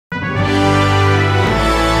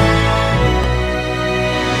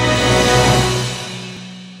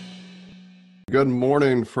Good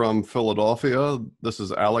morning from Philadelphia. This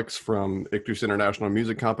is Alex from Ictus International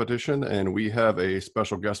Music Competition, and we have a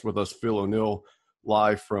special guest with us, Phill O'Neill,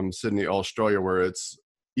 live from Sydney, Australia, where it's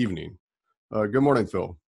evening. Good morning,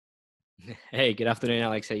 Phill. Hey, good afternoon,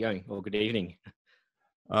 Alex. How you going? Or good evening.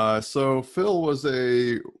 So Phill was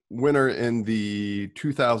a winner in the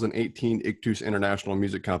 2018 Ictus International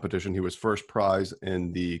Music Competition. He was first prize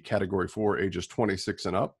in the category 4, ages 26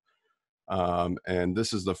 and up. And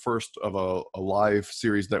this is the first of a live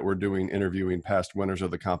series that we're doing, interviewing past winners of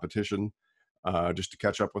the competition, just to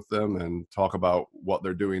catch up with them and talk about what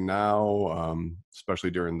they're doing now,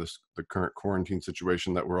 especially during the current quarantine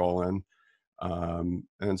situation that we're all in.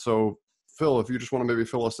 And so, Phill, if you just want to maybe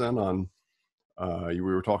fill us in on, we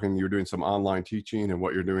were talking, you were doing some online teaching and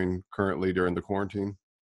what you're doing currently during the quarantine.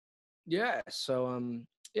 Yeah, doing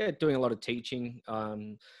a lot of teaching.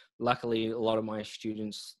 Luckily, a lot of my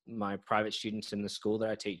students, my private students in the school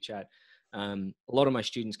that I teach at, a lot of my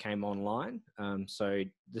students came online. So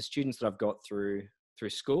the students that I've got through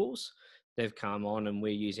schools, they've come on and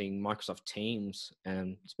we're using Microsoft Teams,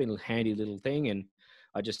 and it's been a handy little thing. And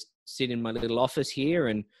I just sit in my little office here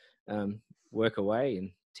and work away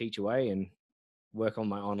and teach away and work on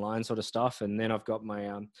my online sort of stuff. And then I've got my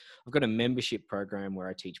I've got a membership program where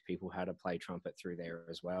I teach people how to play trumpet through there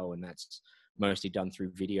as well, and that's mostly done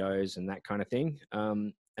through videos and that kind of thing.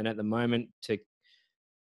 And at the moment, to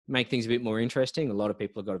make things a bit more interesting, a lot of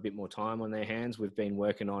people have got a bit more time on their hands. We've been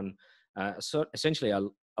working on essentially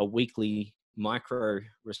a weekly micro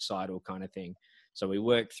recital kind of thing. So we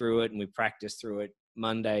work through it and we practice through it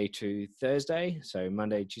Monday to Thursday. So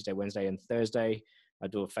Monday, Tuesday, Wednesday, and Thursday, I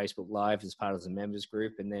do a Facebook Live as part of the members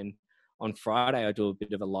group. And then on Friday, I do a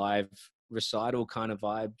bit of a live recital kind of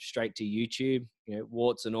vibe straight to YouTube,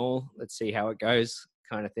 warts and all. Let's see how it goes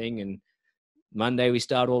kind of thing. And Monday, we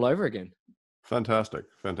start all over again. Fantastic.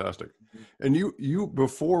 And you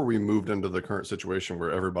before we moved into the current situation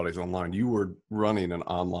where everybody's online, you were running an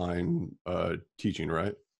online teaching,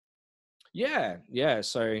 right? Yeah.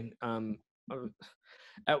 So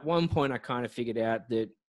at one point, I kind of figured out that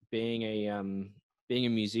being a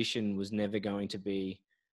musician was never going to be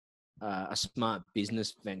a smart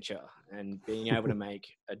business venture, and being able to make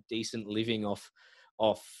a decent living off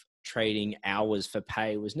trading hours for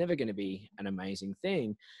pay was never going to be an amazing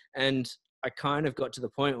thing. And I kind of got to the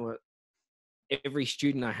point where every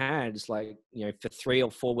student I had is like, for 3 or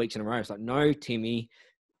 4 weeks in a row, it's like, no, Timmy,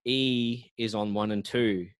 E is on 1 and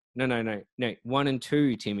 2. No, 1 and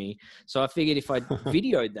 2, Timmy. So I figured if I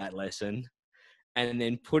videoed that lesson and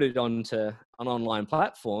then put it onto an online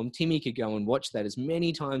platform, Timmy could go and watch that as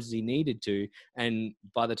many times as he needed to. And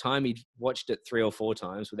by the time he'd watched it 3 or 4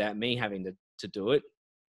 times without me having to do it,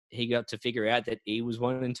 he got to figure out that E was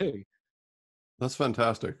 1 and 2. That's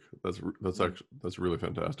fantastic. That's really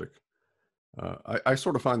fantastic. I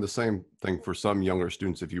sort of find the same thing for some younger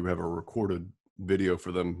students. If you have a recorded video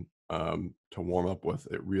for them to warm up with,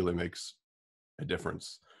 it really makes a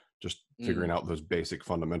difference. Just figuring out those basic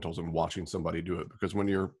fundamentals and watching somebody do it, because when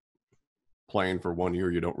you're playing for 1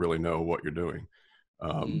 year, you don't really know what you're doing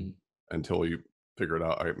until you figure it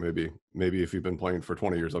out. Maybe if you've been playing for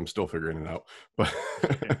 20 years, I'm still figuring it out. But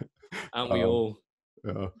aren't we all?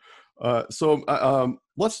 Yeah. So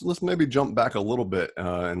let's maybe jump back a little bit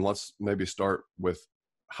and let's maybe start with,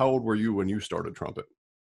 how old were you when you started trumpet?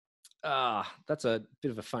 That's a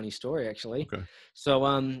bit of a funny story, actually. Okay. So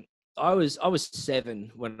I was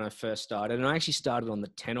 7 when I first started, and I actually started on the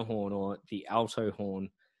tenor horn, or the alto horn,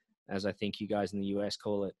 as I think you guys in the US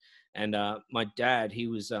call it. And my dad,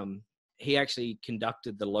 he actually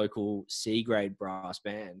conducted the local C grade brass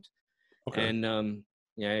band. Okay. And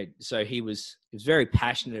so he was very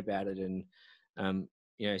passionate about it, and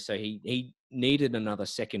so he needed another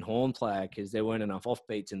second horn player because there weren't enough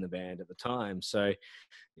offbeats in the band at the time. So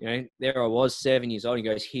there I was, 7 years old, and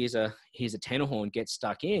he goes, here's a tenor horn, get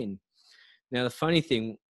stuck in. Now the funny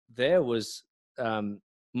thing there was,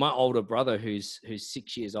 my older brother, who's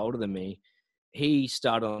 6 years older than me, he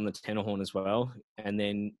started on the tenor horn as well. And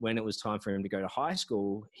then when it was time for him to go to high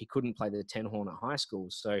school, he couldn't play the tenor horn at high school,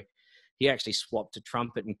 so he actually swapped to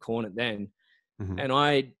trumpet and cornet then. Mm-hmm. And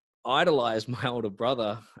I idolized my older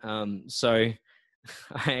brother, so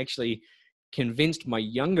I actually convinced my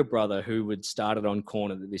younger brother, who had started on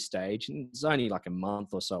cornet at this stage, and it's only like a month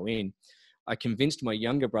or so in, I convinced my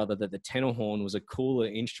younger brother that the tenor horn was a cooler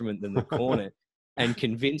instrument than the cornet, and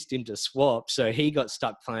convinced him to swap. So he got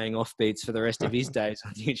stuck playing offbeats for the rest of his days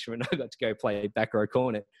on the instrument. I got to go play back row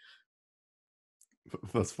cornet.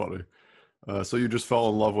 That's funny. So you just fell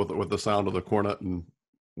in love with the sound of the cornet and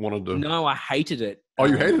wanted to... No, I hated it. Oh,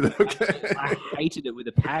 you hated it? Okay. I hated it with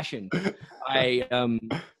a passion. I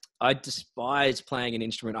I despised playing an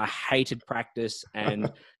instrument. I hated practice,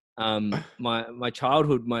 and my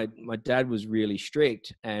childhood, my dad was really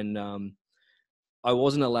strict, and I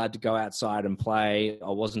wasn't allowed to go outside and play.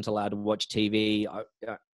 I wasn't allowed to watch TV.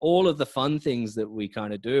 All of the fun things that we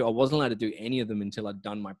kind of do, I wasn't allowed to do any of them until I'd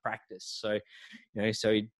done my practice. So,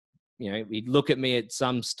 he'd look at me at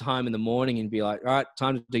some time in the morning and be like, "All right,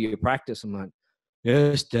 time to do your practice." I'm like,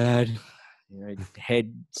 "Yes, Dad."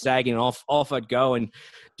 Head sagging off I'd go and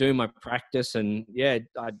do my practice. And yeah,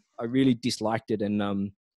 I really disliked it.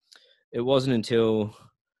 And it wasn't until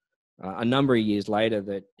a number of years later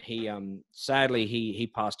that he sadly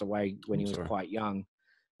he passed away when I'm he was sorry. quite young.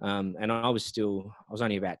 And I was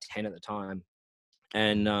only about 10 at the time.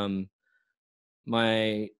 And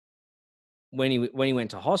my when he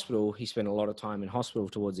went to hospital, he spent a lot of time in hospital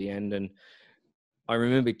towards the end. And I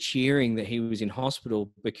remember cheering that he was in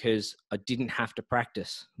hospital because I didn't have to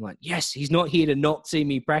practice. I'm like, yes, he's not here to not see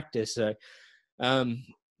me practice. So,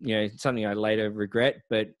 it's something I later regret.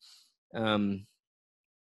 But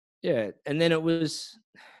yeah, and then it was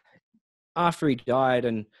after he died,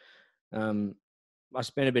 and I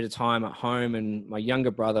spent a bit of time at home. And my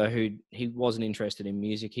younger brother, he wasn't interested in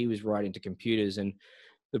music, he was right into computers. And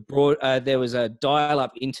there was a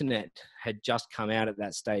dial-up internet had just come out at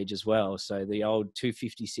that stage as well. So the old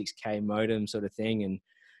 256K modem sort of thing,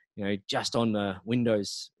 and just on the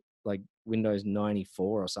Windows, like Windows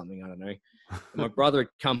 94 or something, I don't know. And my brother had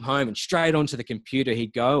come home, and straight onto the computer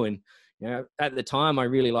he'd go. And at the time I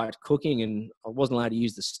really liked cooking, and I wasn't allowed to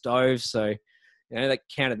use the stove, so that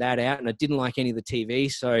counted that out. And I didn't like any of the TV,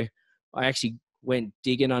 so I actually went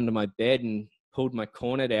digging under my bed and pulled my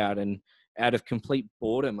cornet out, and out of complete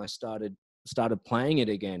boredom, I started playing it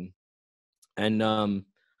again. And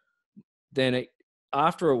then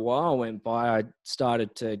after a while went by, I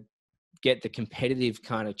started to get the competitive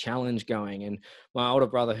kind of challenge going. And my older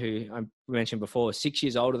brother, who I mentioned before, was 6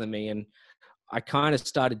 years older than me, and I kind of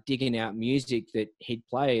started digging out music that he'd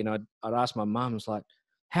play. And I'd ask my mum, I was like,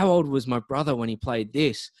 "How old was my brother when he played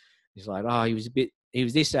this?" He's like, "Oh, he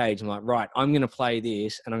was this age." I'm like, "Right, I'm going to play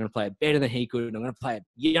this, and I'm going to play it better than he could, and I'm going to play it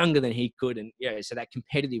younger than he could." And yeah, so that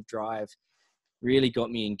competitive drive really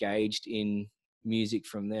got me engaged in music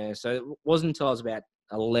from there. So it wasn't until I was about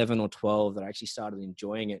 11 or 12 that I actually started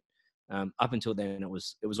enjoying it. Up until then, it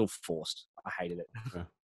was all forced. I hated it. Yeah.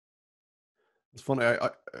 It's funny.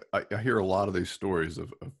 I hear a lot of these stories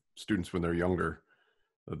of students when they're younger,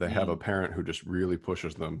 that they have a parent who just really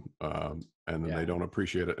pushes them, and then they don't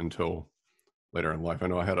appreciate it until later in life. I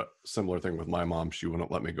know I had a similar thing with my mom. She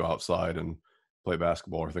wouldn't let me go outside and play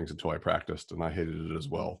basketball or things until I practiced, and I hated it as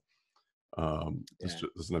well. This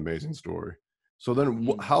is an amazing story. So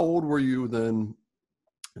then, how old were you then?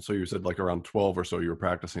 So you said like around 12 or so you were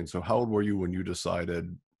practicing. So how old were you when you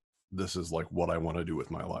decided this is like what I want to do with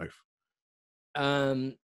my life?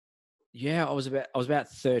 Yeah, I was about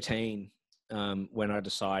 13 when I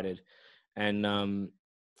decided. And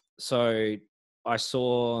so I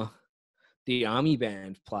saw the army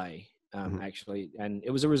band play, actually, and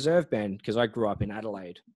it was a reserve band because I grew up in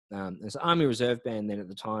Adelaide. There's an army reserve band then at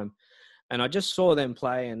the time, and I just saw them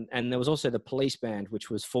play. And there was also the police band, which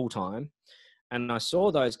was full time. And I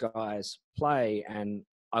saw those guys play, and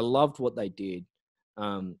I loved what they did.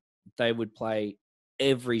 They would play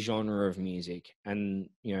every genre of music, and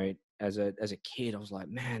as a kid, I was like,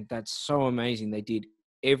 man, that's so amazing. They did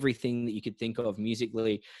everything that you could think of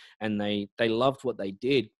musically, and they loved what they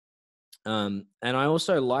did. And I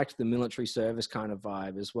also liked the military service kind of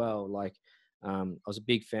vibe as well. Like, I was a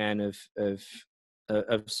big fan of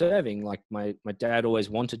serving. Like my dad always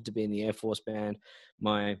wanted to be in the Air Force band.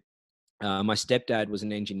 My stepdad was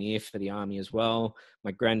an engineer for the army as well.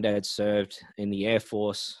 My granddad served in the Air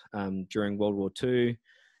Force during World War II.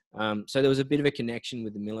 So there was a bit of a connection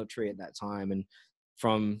with the military at that time. And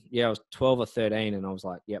I was 12 or 13, and I was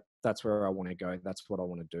like, yep, that's where I want to go. That's what I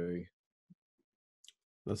want to do.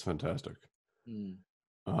 That's fantastic. Mm.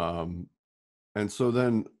 Um, and so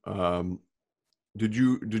then, did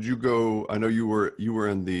you go? I know you were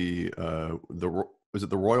in was it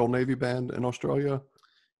the Royal Navy Band in Australia?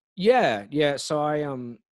 Yeah. So I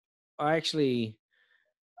actually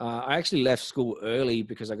left school early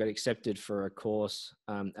because I got accepted for a course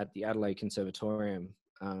at the Adelaide Conservatorium.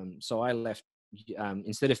 So I left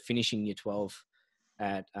instead of finishing year 12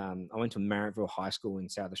 I went to Marrickville High School in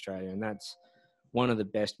South Australia, and that's one of the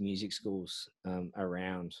best music schools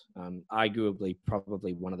around. Arguably,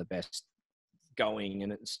 probably one of the best going,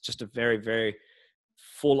 and it's just a very, very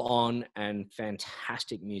full on and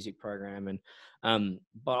fantastic music program. And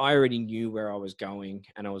but I already knew where I was going,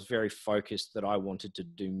 and I was very focused that I wanted to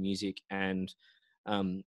do music. And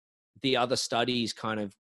the other studies kind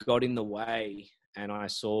of got in the way, and I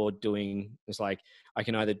saw it's like, I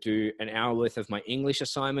can either do an hour worth of my English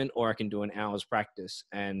assignment or I can do an hour's practice.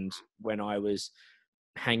 And when I was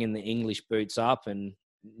hanging the English boots up and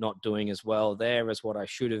not doing as well there as what I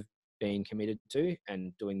should have been committed to,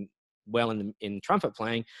 and doing well in trumpet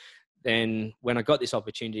playing, then when I got this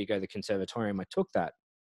opportunity to go to the conservatorium, I took that.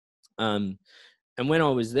 And when I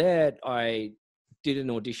was there, I did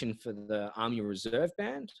an audition for the Army Reserve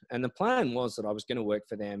Band. And the plan was that I was going to work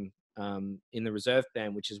for them in the reserve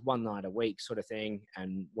band, which is one night a week sort of thing,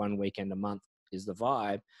 and one weekend a month is the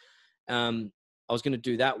vibe. I was going to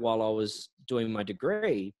do that while I was doing my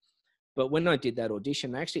degree. But when I did that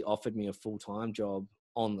audition, they actually offered me a full-time job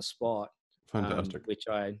on the spot, Fantastic. which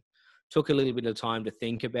I took a little bit of time to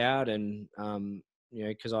think about. And,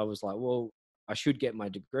 because I was like, well, I should get my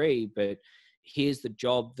degree, but here's the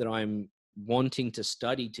job that I'm wanting to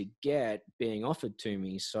study to get being offered to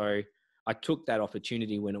me. So I took that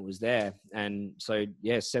opportunity when it was there. And so,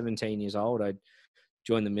 17 years old, I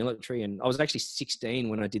joined the military, and I was actually 16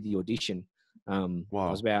 when I did the audition. I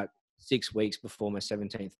Wow. was about 6 weeks before my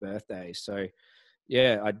 17th birthday. So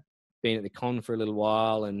I'd been at the con for a little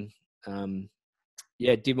while, and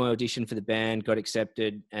did my audition for the band, got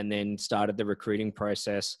accepted, and then started the recruiting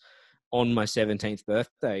process on my 17th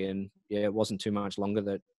birthday. And it wasn't too much longer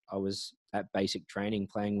that I was at basic training,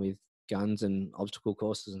 playing with guns and obstacle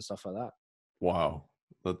courses and stuff like that. Wow.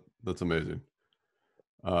 That's amazing.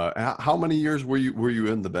 How many years were you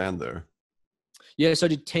in the band there? So I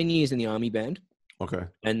did 10 years in the Army band. Okay.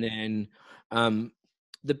 And then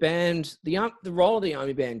the band, the role of the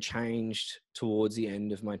Army band changed towards the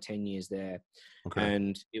end of my 10 years there. Okay.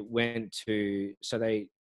 And it went to, so they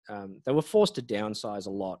were forced to downsize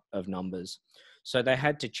a lot of numbers. So they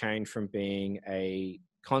had to change from being a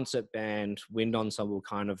concert band, wind ensemble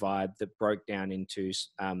kind of vibe that broke down into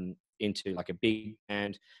like a big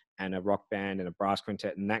band and a rock band and a brass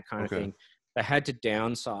quintet and that kind of thing. They had to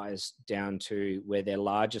downsize down to where their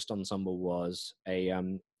largest ensemble was a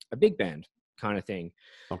big band kind of thing.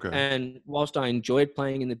 Okay. And whilst I enjoyed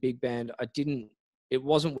playing in the big band, it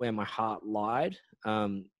wasn't where my heart lied.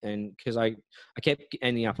 And because I kept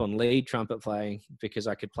ending up on lead trumpet playing because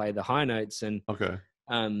I could play the high notes, and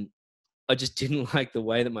I just didn't like the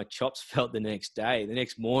way that my chops felt the next day. The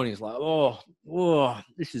next morning, it's like, oh,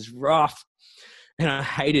 this is rough. And I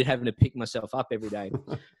hated having to pick myself up every day.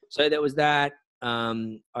 So there was that.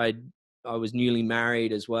 I was newly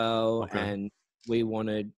married as well. And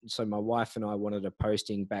my wife and I wanted a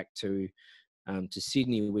posting back to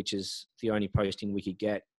Sydney, which is the only posting we could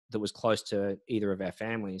get that was close to either of our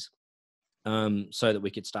families, so that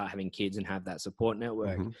we could start having kids and have that support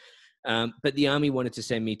network. But the Army wanted to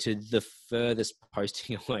send me to the furthest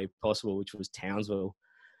posting away possible, which was Townsville.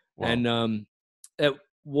 Wow. And it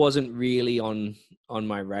wasn't really on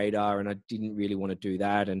my radar, and I didn't really want to do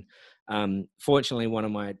that. And fortunately, one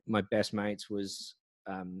of my best mates was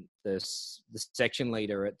the section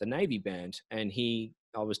leader at the Navy band, and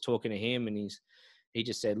I was talking to him, and he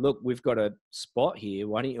just said, look, we've got a spot here,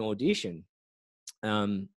 why don't you audition?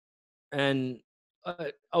 And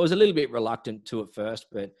I was a little bit reluctant to at first,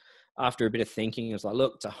 but after a bit of thinking, I was like,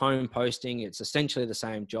 look, it's a home posting. It's essentially the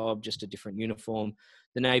same job, just a different uniform.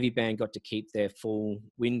 The Navy band got to keep their full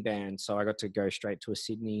wind band. So I got to go straight to a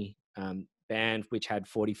Sydney band, which had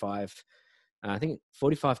 45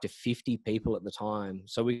 to 50 people at the time.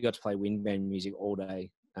 So we got to play wind band music all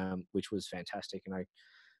day, which was fantastic. And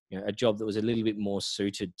a job that was a little bit more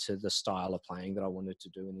suited to the style of playing that I wanted to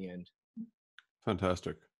do in the end.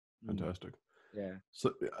 Fantastic. Yeah.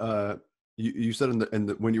 So you said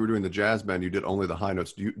when you were doing the jazz band, you did only the high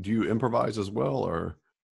notes. Do you improvise as well, or?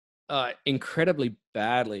 Incredibly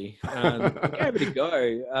badly. I gave it a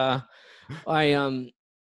go.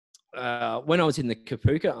 When I was in the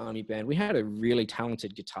Kapuka Army band, we had a really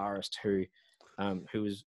talented guitarist who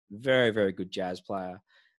was very, very good jazz player.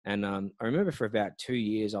 And I remember for about 2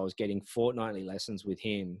 years, I was getting fortnightly lessons with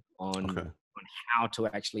him on how to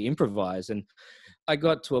actually improvise. And I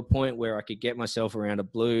got to a point where I could get myself around a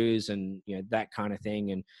blues and, that kind of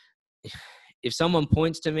thing. And if someone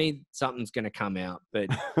points to me, something's going to come out. But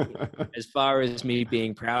as far as me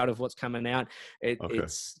being proud of what's coming out,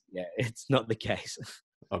 it's not the case.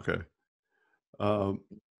 Okay.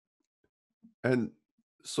 And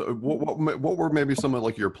so what were maybe some of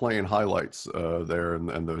like your playing highlights there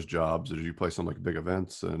and those jobs? Did you play some like big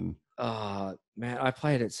events? And man, I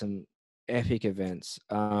played at some epic events.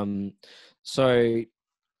 So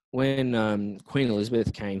when Queen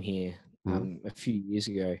Elizabeth came here a few years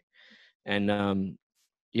ago, and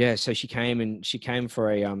so she came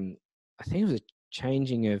for a I think it was a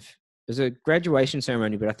changing of was a graduation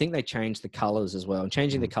ceremony, but I think they changed the colors as well. And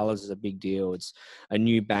changing the colors is a big deal. It's a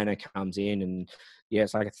new banner comes in, and yeah,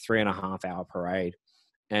 it's like a 3.5 hour parade.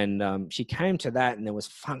 And she came to that, and there was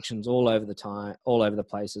functions all over the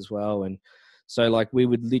place as well. And so like we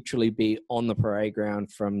would literally be on the parade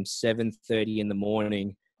ground from 7:30 in the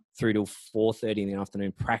morning through till 4:30 in the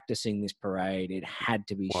afternoon practicing this parade. It had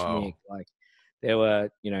to be schmick. Like there were,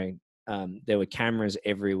 there were cameras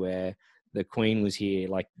everywhere. The Queen was here.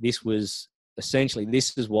 Like this is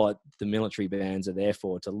what the military bands are there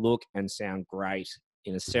for, to look and sound great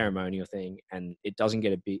in a ceremonial thing. And it doesn't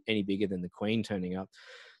get any bigger than the Queen turning up.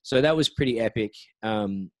 So that was pretty epic.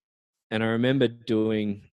 And I remember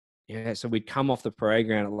so we'd come off the parade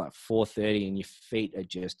ground at like 4:30 and your feet are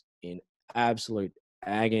just in absolute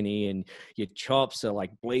agony and your chops are like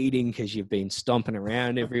bleeding because you've been stomping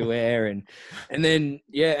around everywhere. And then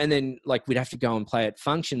like we'd have to go and play at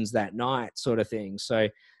functions that night sort of thing. So,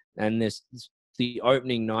 and there's the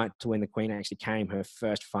opening night to when the Queen actually came, her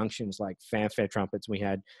first functions, like fanfare trumpets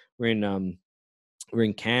we're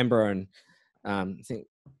in Canberra, and I think,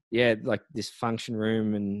 yeah, like this function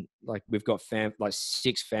room, and like we've got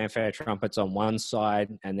 6 fanfare trumpets on one side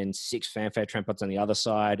and then 6 fanfare trumpets on the other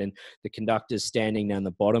side, and the conductor's standing down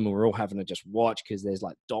the bottom, and we're all having to just watch because there's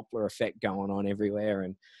like Doppler effect going on everywhere,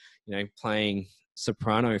 and playing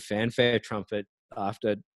soprano fanfare trumpet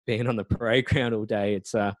after being on the parade ground all day.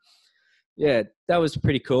 It's yeah, that was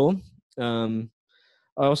pretty cool.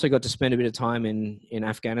 I also got to spend a bit of time in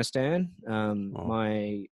Afghanistan.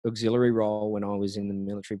 My auxiliary role when I was in the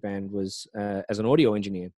military band was as an audio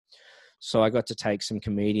engineer. So I got to take some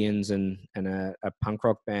comedians and a punk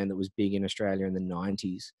rock band that was big in Australia in the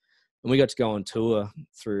 90s. And we got to go on tour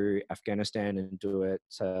through Afghanistan and do it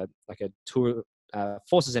like a tour,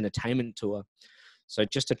 forces entertainment tour. So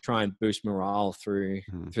just to try and boost morale through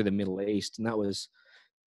the Middle East. And that was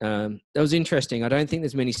interesting. I don't think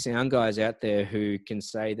there's many sound guys out there who can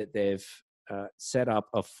say that they've set up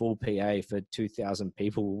a full PA for 2,000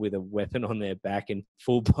 people with a weapon on their back and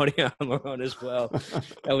full body armor on as well.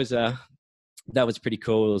 That was pretty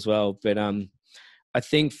cool as well. But I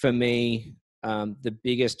think for me, the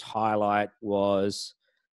biggest highlight was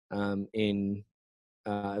it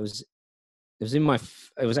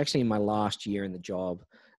was actually in my last year in the job,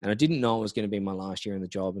 and I didn't know it was going to be my last year in the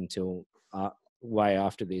job until way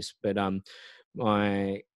after this. But it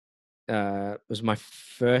was my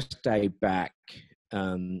first day back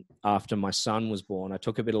after my son was born. I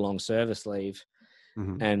took a bit of long service leave,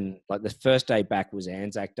 and like the first day back was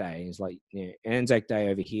Anzac Day. It's like, Anzac Day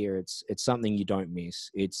over here, it's something you don't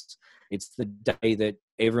miss. It's the day that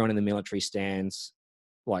everyone in the military stands,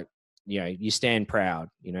 like, you stand proud.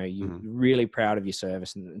 You're really proud of your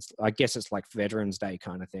service, and I guess it's like Veterans Day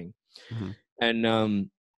kind of thing. And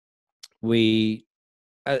we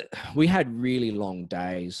had really long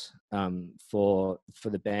days for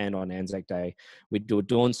the band on Anzac Day. We'd do a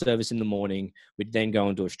dawn service in the morning. We'd then go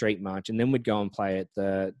and do a street march, and then we'd go and play at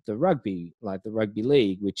the rugby, like the rugby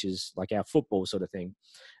league, which is like our football sort of thing.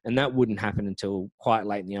 And that wouldn't happen until quite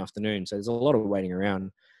late in the afternoon. So there's a lot of waiting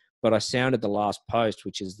around. But I sounded the last post,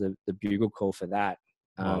 which is the bugle call for that.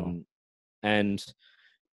 And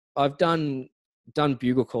I've done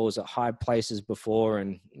bugle calls at high places before,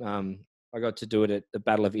 and I got to do it at the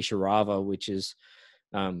Battle of Isharava, which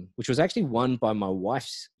was actually won by my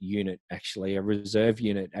wife's unit. Actually, a reserve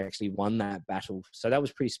unit actually won that battle, so that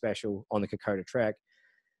was pretty special on the Kokoda Trek.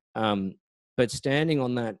 But standing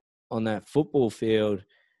on that football field,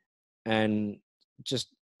 and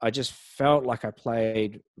I just felt like I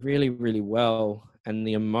played really, really well, and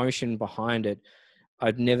the emotion behind it.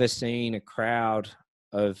 I'd never seen a crowd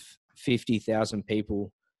of 50,000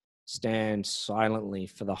 people stand silently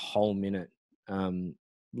for the whole minute,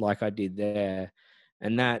 like I did there.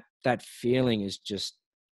 And that feeling is just,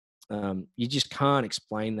 you just can't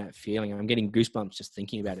explain that feeling. I'm getting goosebumps just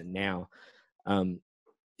thinking about it now.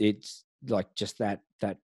 It's like just that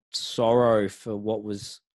sorrow for what we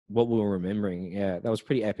were remembering. Yeah, that was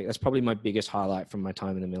pretty epic. That's probably my biggest highlight from my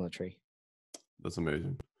time in the military. That's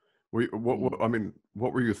amazing. I mean,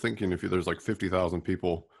 what were you thinking if there's like 50,000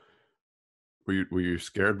 people? Were you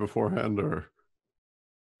scared beforehand, or?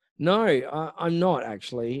 No, I'm not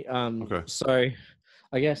actually. Okay. So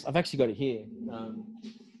I guess I've actually got it here.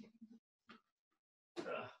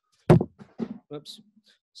 Oops.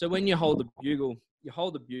 So when you hold the bugle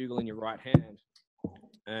in your right hand,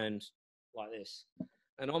 and like this.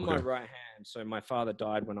 And on my right hand, so my father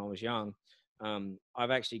died when I was young.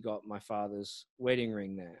 I've actually got my father's wedding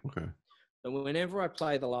ring there. Okay. So whenever I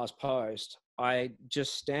play the last post, I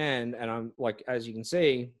just stand, and I'm like, as you can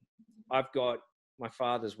see, I've got my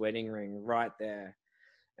father's wedding ring right there.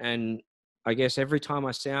 And I guess every time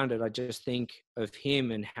I sound it, I just think of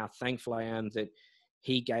him and how thankful I am that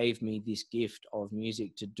he gave me this gift of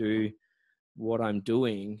music to do what I'm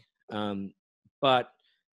doing. But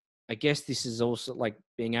I guess this is also like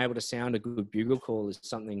being able to sound a good bugle call is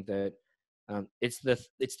something that it's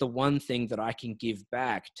the one thing that I can give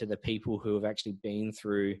back to the people who have actually been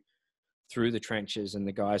through the trenches, and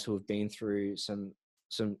the guys who have been through some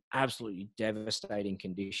absolutely devastating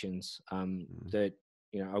conditions that,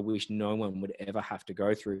 you know, I wish no one would ever have to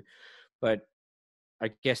go through. But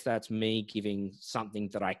I guess that's me giving something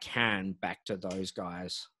that I can back to those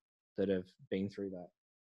guys that have been through that.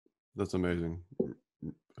 That's amazing.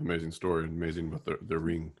 Amazing story, and amazing with the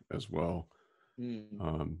ring as well.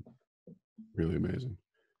 Mm. Really amazing.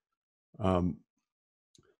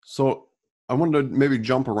 So I wanted to maybe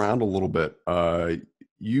jump around a little bit.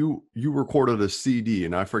 You recorded a CD,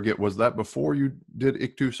 and I forget, was that before you did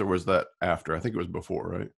Ictus, or was that after? I think it was before,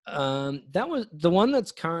 right? That was the one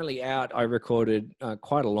that's currently out. I recorded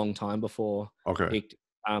quite a long time before Okay. Ictus.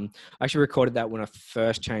 I actually recorded that when I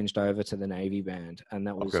first changed over to the Navy band, and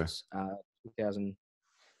that Okay. was 2000,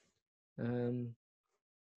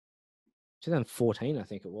 2014, I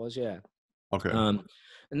think it was. Yeah. Okay.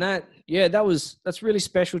 And that's really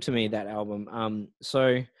special to me, that album.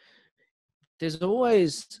 So there's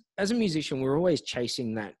always, as a musician, we're always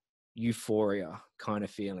chasing that euphoria kind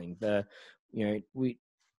of feeling. You know,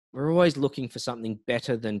 we're always looking for something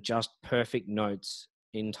better than just perfect notes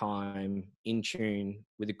in time, in tune,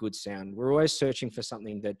 with a good sound. We're always searching for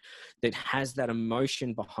something that has that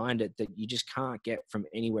emotion behind it that you just can't get from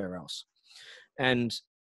anywhere else. And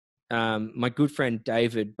my good friend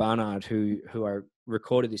David Barnard, who I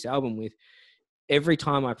recorded this album with, every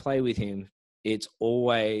time I play with him, it's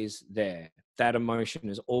always there. That emotion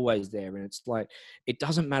is always there. And it's like, it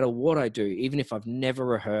doesn't matter what I do, even if I've never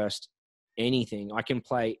rehearsed anything, I can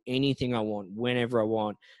play anything I want, whenever I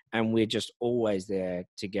want. And we're just always there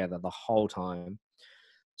together the whole time.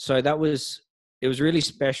 So it was really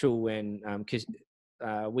special when, because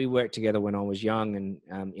we worked together when I was young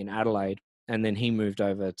and in Adelaide. And then he moved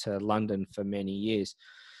over to London for many years.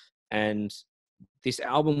 And this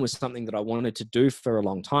album was something that I wanted to do for a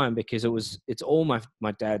long time, because it's all my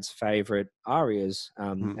dad's favorite arias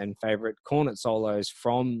and favorite cornet solos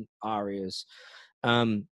from arias,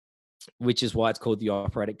 which is why it's called the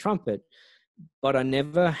operatic trumpet. But I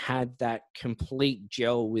never had that complete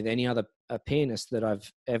gel with any other pianist that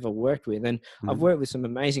I've ever worked with. And I've worked with some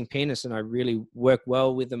amazing pianists, and I really work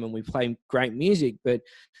well with them, and we play great music, but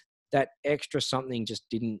that extra something just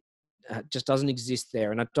doesn't exist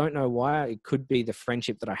there. And I don't know why. It could be the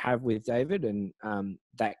friendship that I have with David, and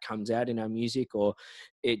that comes out in our music, or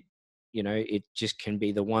it, you know, it just can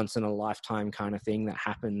be the once in a lifetime kind of thing that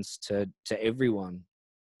happens to everyone.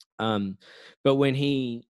 But when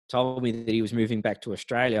he told me that he was moving back to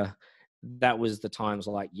Australia, that was the times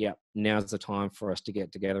like, yep, now's the time for us to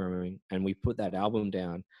get together, and we put that album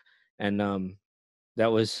down. And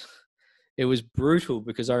it was brutal,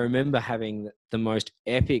 because I remember having the most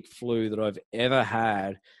epic flu that I've ever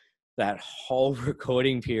had that whole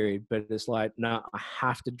recording period. But it's like, no, I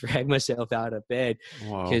have to drag myself out of bed,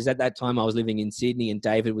 because at that time I was living in Sydney and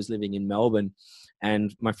David was living in Melbourne.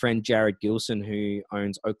 And my friend Jared Gilson, who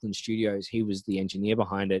owns Oakland Studios, he was the engineer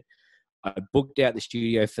behind it. I booked out the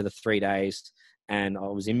studio for the 3 days, and I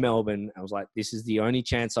was in Melbourne. I was like, this is the only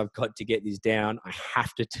chance I've got to get this down. I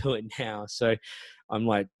have to do it now. So I'm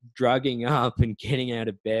like drugging up and getting out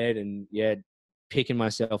of bed, and picking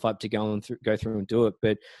myself up to go through and do it.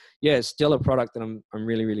 But yeah, it's still a product that I'm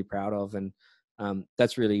really, really proud of. And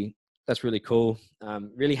that's really cool.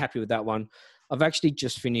 Really happy with that one. I've actually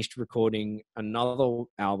just finished recording another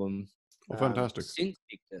album. Oh, fantastic. Since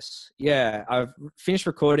Ictus. Yeah, I've finished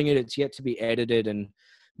recording it. It's yet to be edited and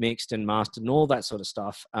mixed and mastered and all that sort of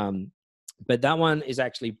stuff. But that one is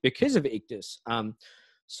actually because of Ictus.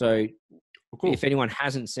 So cool. If anyone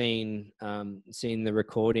hasn't seen the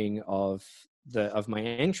recording of my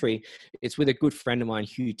entry, it's with a good friend of mine,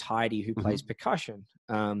 Hugh Tidy, who plays percussion.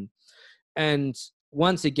 And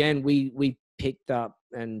once again, we picked up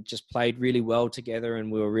and just played really well together,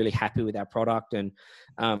 and we were really happy with our product. And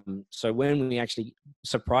so when we actually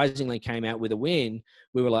surprisingly came out with a win,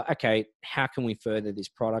 we were like, okay, how can we further this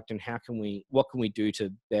product, and what can we do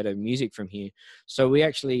to better music from here? So we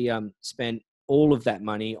actually spent all of that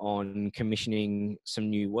money on commissioning some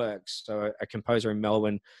new works. So a composer in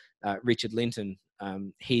Melbourne, Richard Linton,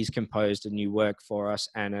 he's composed a new work for us,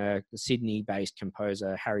 and a Sydney-based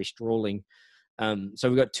composer, Harry Strawling. So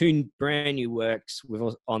we've got two brand new works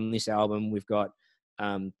on this album. We've got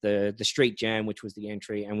the Street Jam, which was the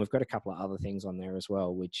entry, and we've got a couple of other things on there as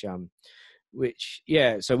well, which which,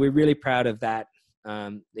 yeah, so we're really proud of that.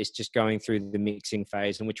 It's just going through the mixing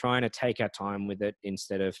phase, and we're trying to take our time with it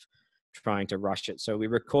instead of trying to rush it. So we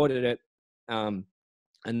recorded it. And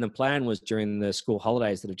the plan was during the school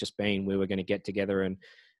holidays that have just been, we were going to get together and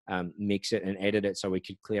mix it and edit it so we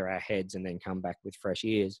could clear our heads and then come back with fresh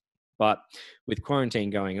ears. But with quarantine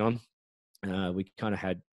going on, we kind of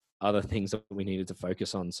had other things that we needed to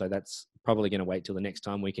focus on. So that's probably going to wait till the next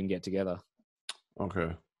time we can get together.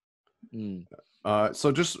 Okay. Mm.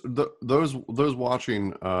 So just those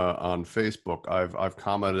watching on Facebook, I've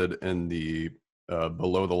commented in the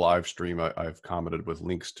below the live stream. I've commented with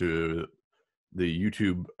links to the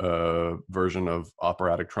YouTube version of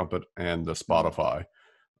Operatic Trumpet and the Spotify.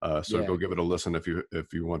 So go give it a listen if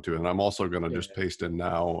you want to. And I'm also going to just paste in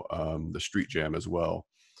now the Street Jam as well.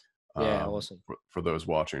 Awesome. For those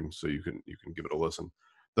watching, so you can give it a listen.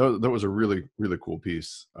 That was a really cool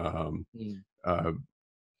piece.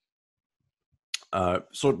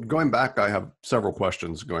 So going back, I have several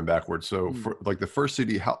questions going backwards. So for like the first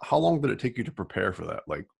CD, how long did it take you to prepare for that?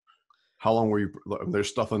 Like, how long were you? There's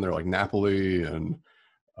stuff in there like Napoli and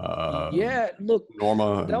look,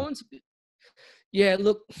 Norma. That one's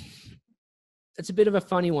look, it's a bit of a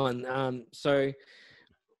funny one. So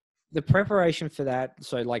the preparation for that,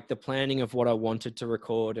 so like the planning of what I wanted to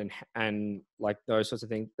record and like those sorts of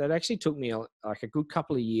things, that actually took me like a good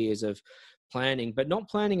couple of years of planning, but not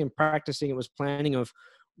planning and practicing. It was planning of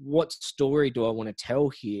what story do I want to tell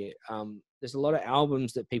here. There's a lot of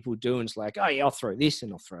albums that people do, and it's like, oh yeah, I'll throw this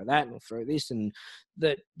and I'll throw that and I'll throw this, and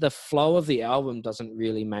the flow of the album doesn't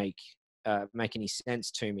really make any sense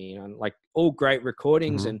to me. And like all great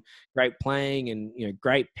recordings and great playing and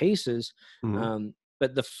great pieces,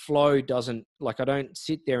 but the flow doesn't, like, I don't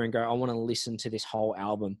sit there and go, I want to listen to this whole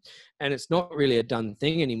album. And it's not really a done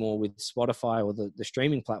thing anymore with Spotify or the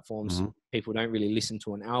streaming platforms. People don't really listen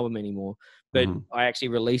to an album anymore. But I actually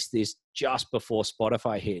released this just before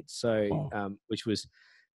Spotify hit. So, which was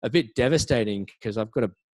a bit devastating because I've got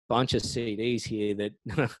a bunch of CDs here that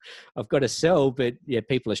I've got to sell, but yeah,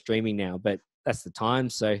 people are streaming now, but that's the time.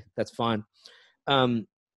 So that's fine.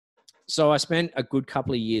 So I spent a good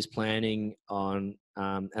couple of years planning on,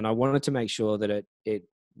 and I wanted to make sure that it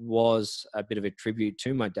was a bit of a tribute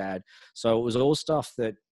to my dad. So it was all stuff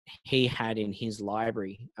that he had in his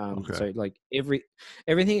library. So like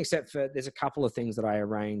everything except for, there's a couple of things that I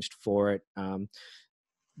arranged for it. Like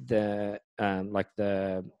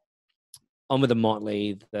the On With the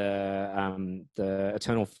Motley, the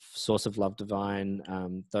Eternal Source of Love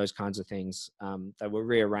Divine, those kinds of things that were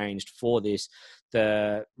rearranged for this.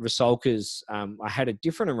 The Rusalkas, I had a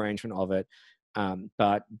different arrangement of it,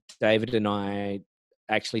 but David and I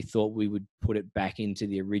actually thought we would put it back into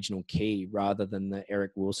the original key rather than the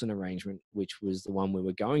Eric Wilson arrangement, which was the one we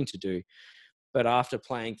were going to do. But after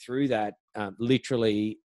playing through that,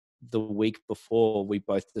 literally the week before, we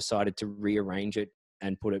both decided to rearrange it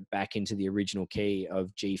and put it back into the original key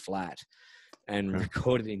of G flat and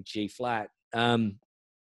recorded in G flat.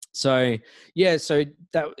 So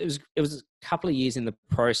that it was a couple of years in the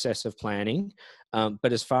process of planning.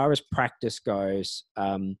 But as far as practice goes,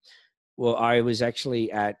 well, I was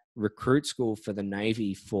actually at recruit school for the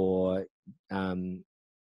Navy for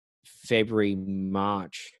February and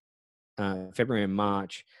March. And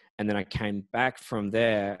then I came back from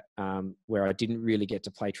there, where I didn't really get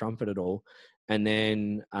to play trumpet at all. And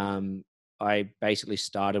then I basically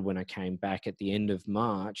started when I came back at the end of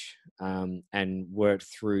March, and worked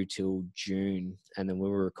through till June. And then we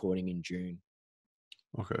were recording in June.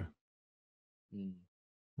 Okay.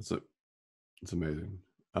 It's amazing.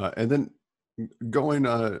 And then going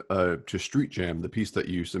to Street Jam, the piece that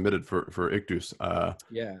you submitted for Ictus.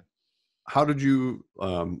 How did you,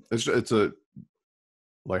 it's a,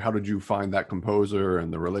 like, how did you find that composer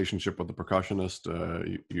and the relationship with the percussionist?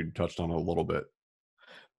 You touched on it a little bit.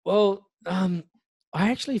 Well, I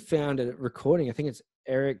actually found a recording. I think it's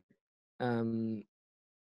Eric. Can't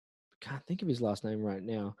think of his last name right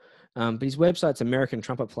now. But his website's American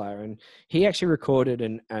Trumpet Player, and he actually recorded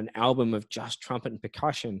an album of just trumpet and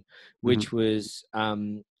percussion, which was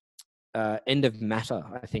End of Matter,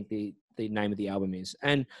 I think the name of the album is.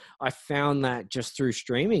 And I found that just through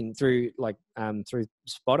streaming, through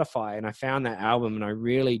Spotify, and I found that album and I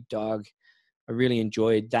really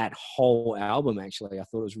enjoyed that whole album. Actually, I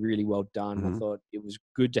thought it was really well done. I thought it was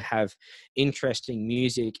good to have interesting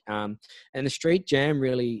music. And the Street Jam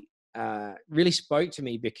really spoke to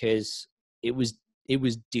me because it was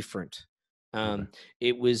different.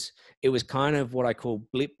 It was kind of what I call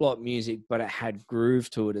blip blop music, but it had groove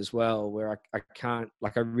to it as well, where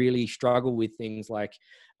I really struggle with things like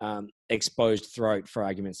Exposed Throat, for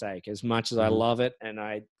argument's sake. As much as I love it, and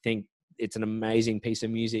I think it's an amazing piece of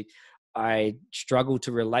music. I struggle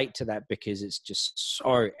to relate to that because it's just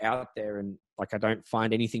so out there, and like I don't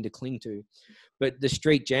find anything to cling to. But the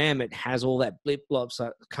street jam, it has all that blip blop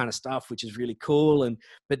kind of stuff, which is really cool.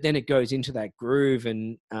 But then it goes into that groove,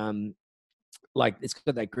 and like it's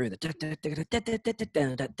got that groove, that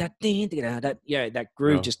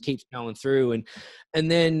groove just keeps going through,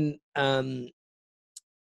 and then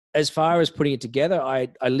as far as putting it together, I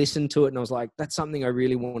listened to it and I was like, that's something I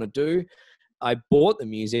really want to do. I bought the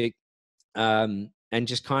music and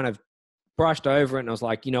just kind of brushed over it, and I was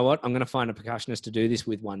like, you know what, I'm going to find a percussionist to do this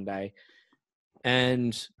with one day.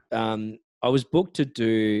 And I was booked to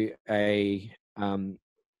do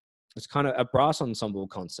it's kind of a brass ensemble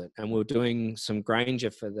concert, and we were doing some Granger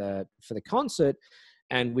for the concert,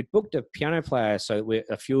 and we'd booked a piano player, so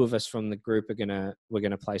a few of us from the group we're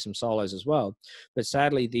gonna play some solos as well. But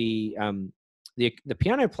sadly, the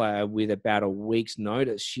piano player, with about a week's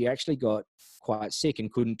notice, she actually got quite sick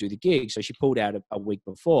and couldn't do the gig, so she pulled out a week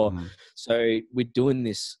before. So we're doing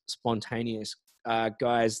this spontaneous,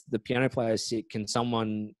 guys, the piano player's sick,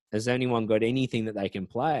 has anyone got anything that they can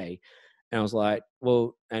play? And I was like,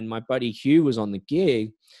 well, and my buddy Hugh was on the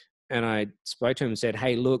gig, and I spoke to him and said,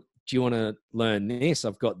 hey, look, do you want to learn this?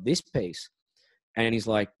 I've got this piece. And he's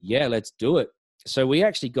like, yeah, let's do it. So we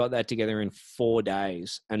actually got that together in 4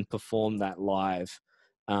 days and performed that live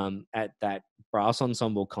at that brass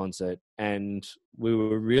ensemble concert. And we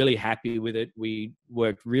were really happy with it. We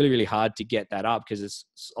worked really, really hard to get that up, because it's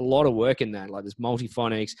a lot of work in that. Like, there's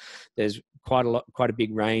multiphonics, there's quite a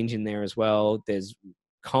big range in there as well. There's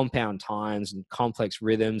compound times and complex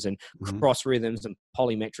rhythms and cross rhythms and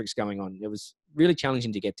polymetrics going on. It was really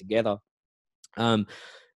challenging to get together. And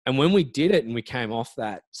when we did it and we came off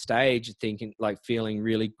that stage feeling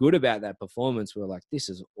really good about that performance, we were like, this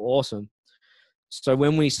is awesome. So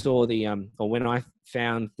when we saw when I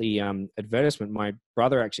found the advertisement, my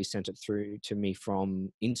brother actually sent it through to me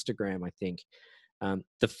from Instagram, I think.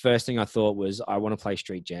 The first thing I thought was, I want to play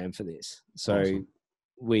street jam for this. So awesome.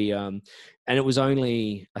 We and it was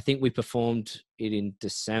only, I think we performed it in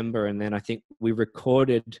December, and then I think we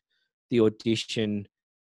recorded the audition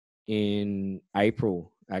in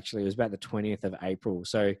April. Actually, it was about the 20th of April.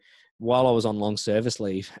 So while I was on long service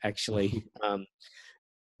leave, actually,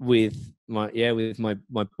 with my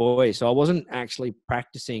boy. So I wasn't actually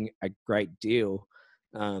practicing a great deal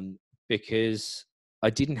because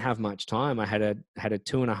I didn't have much time. I had a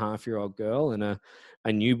 2.5-year-old girl and a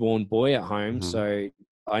newborn boy at home. So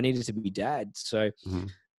I needed to be dad. So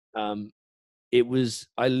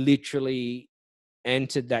I literally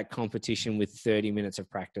entered that competition with 30 minutes of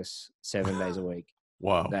practice 7 days a week.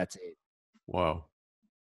 Wow. That's it. Wow.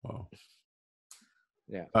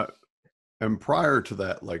 Yeah. And prior to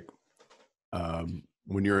that, like,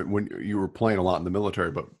 when you were playing a lot in the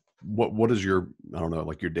military, but what is your, I don't know,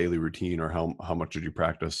 like your daily routine, or how much did you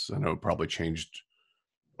practice? I know it probably changed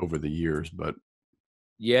over the years, but.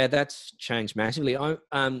 Yeah, that's changed massively.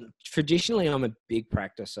 Traditionally, I'm a big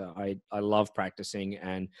practicer. I love practicing,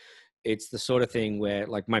 and it's the sort of thing where,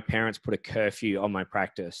 like, my parents put a curfew on my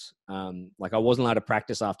practice. Like, I wasn't allowed to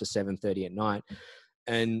practice after 7:30 at night.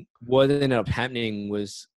 And what ended up happening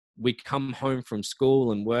was, we'd come home from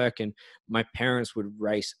school and work, and my parents would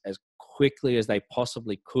race as quickly as they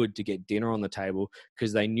possibly could to get dinner on the table,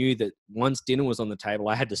 because they knew that once dinner was on the table,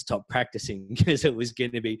 I had to stop practicing because it was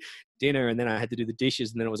going to be dinner, and then I had to do the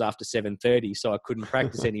dishes, and then it was after 7:30, so I couldn't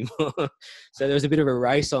practice anymore. So there was a bit of a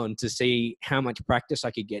race on to see how much practice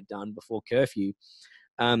I could get done before curfew.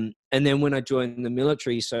 And then when I joined the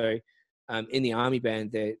military, so in the Army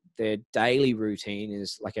band, their daily routine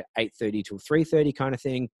is like at 8:30 till 3:30 kind of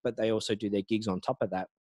thing, but they also do their gigs on top of that.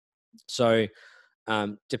 So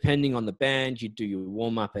depending on the band, you do your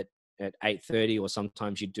warm up at 8:30, or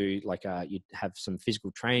sometimes you do you'd have some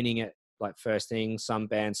physical training at like first thing. Some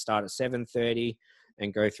bands start at 7:30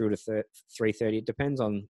 and go through to 3:30. It depends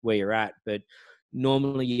on where you're at, but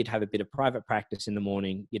normally you'd have a bit of private practice in the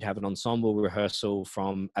morning. You'd have an ensemble rehearsal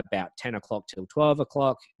from about 10 o'clock till 12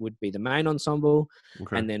 o'clock would be the main ensemble.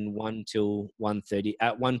 Okay. And then 1 till 1:30,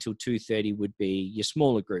 at 1 till 2:30 would be your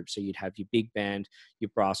smaller group. So you'd have your big band, your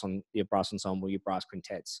brass ensemble, your brass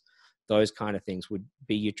quintets. Those kind of things would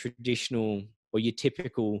be your traditional or your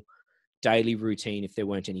typical daily routine if there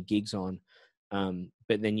weren't any gigs on.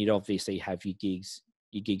 But then you'd obviously have your gigs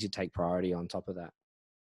would take priority on top of that.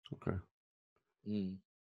 Okay.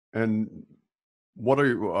 And what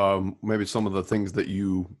are maybe some of the things that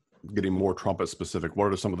you, getting more trumpet specific,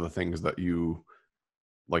 what are some of the things that you,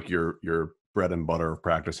 like your bread and butter of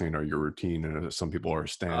practicing, or your routine? And some people are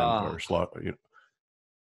stand or slot,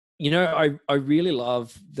 I really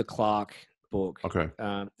love the Clark book. Okay.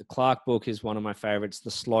 The Clark book is one of my favorites. The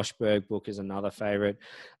Schlossberg book is another favorite.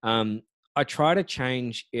 I try to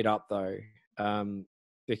change it up though,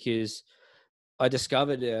 because I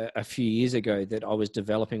discovered a few years ago that I was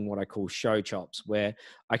developing what I call show chops, where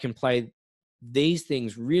I can play these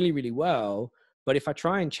things really, really well. But if I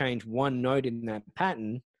try and change one note in that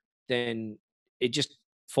pattern, then it just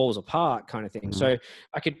falls apart, kind of thing. Hmm. So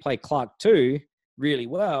I could play Clark 2 really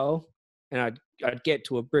well, and I'd get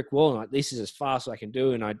to a brick wall and like, this is as fast as I can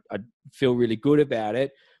do, and I'd feel really good about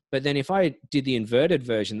it. But then if I did the inverted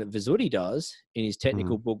version that Vizzuti does in his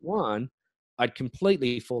technical book 1, I'd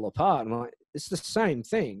completely fall apart. And I'm like, it's the same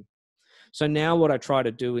thing. So now what I try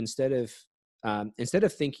to do instead of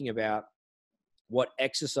thinking about what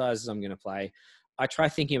exercises I'm going to play, I try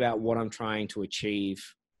thinking about what I'm trying to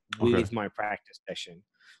achieve Okay. with my practice session.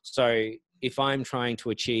 So if I'm trying to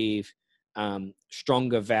achieve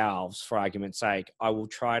stronger valves, for argument's sake, I will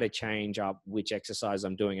try to change up which exercise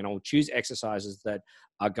I'm doing, and I'll choose exercises that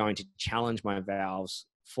are going to challenge my valves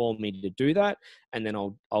for me to do that. And then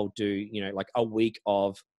I'll do, like a week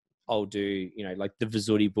of, I'll do, like the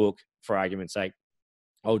Vizzuti book, for argument's sake,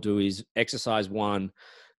 I'll do his exercise 1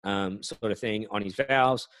 sort of thing on his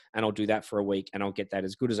valves, and I'll do that for a week, and I'll get that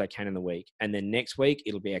as good as I can in the week. And then next week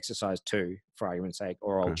it'll be exercise 2, for argument's sake,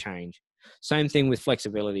 or I'll Okay. change. Same thing with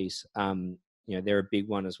flexibilities. They're a big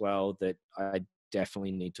one as well that I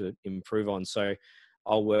definitely need to improve on. So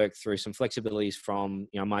I'll work through some flexibilities from,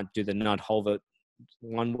 I might do the Nud Holvert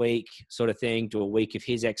 1 week sort of thing, do a week of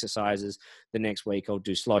his exercises. The next week I'll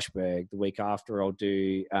do Schlossberg. The week after I'll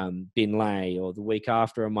do Binlay, or the week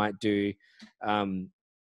after I might do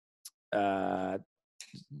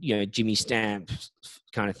Jimmy Stamp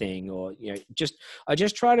kind of thing, or I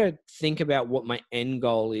just try to think about what my end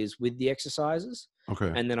goal is with the exercises,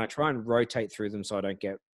 Okay. and then I try and rotate through them so I don't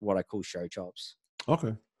get what I call show chops.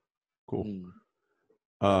 Okay. Cool.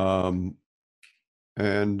 Mm.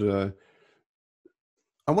 And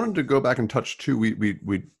I wanted to go back and touch too.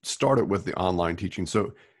 We started with the online teaching,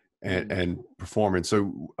 so and performance.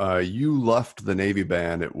 So you left the Navy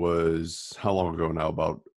band. It was how long ago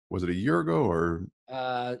now? Was it a year ago or?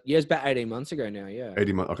 It's about 18 months ago now. Yeah.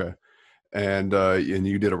 18 months. Okay. And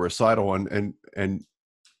you did a recital, and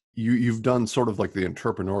you've done sort of like the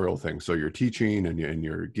entrepreneurial thing. So you're teaching and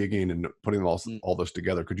you're gigging and putting all this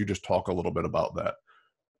together. Could you just talk a little bit about that,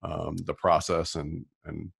 the process and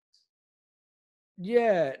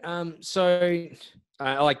Yeah. So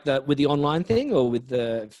like with the online thing, or with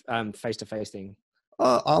the face-to-face thing?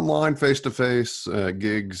 online, face-to-face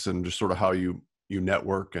gigs, and just sort of how you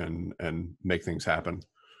network and make things happen.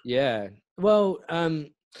 Yeah. Well,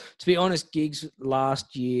 to be honest, gigs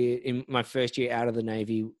last year, in my first year out of the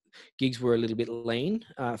Navy, gigs were a little bit lean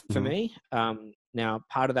for me. Now,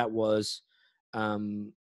 part of that was I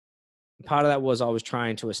was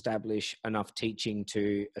trying to establish enough teaching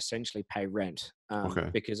to essentially pay rent, Okay.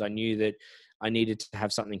 because I knew that I needed to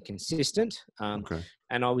have something consistent. Okay.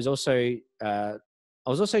 And I was also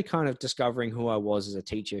kind of discovering who I was as a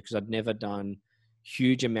teacher, because I'd never done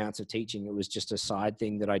huge amounts of teaching. It was just a side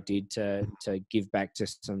thing that I did to give back to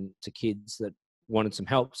kids that wanted some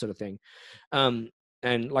help, sort of thing.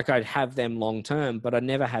 And like I'd have them long term, but I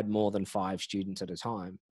never had more than 5 students at a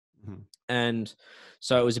time. And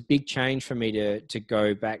so it was a big change for me to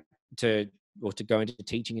go back to go into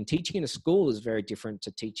teaching. And teaching in a school is very different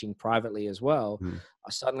to teaching privately as well.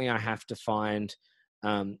 Suddenly I have to find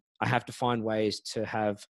ways to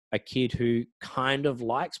have a kid who kind of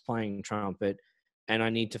likes playing trumpet, and I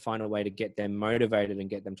need to find a way to get them motivated and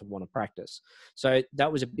get them to want to practice. So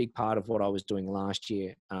that was a big part of what I was doing last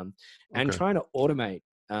year. And trying to automate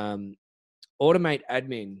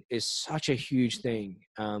admin is such a huge thing.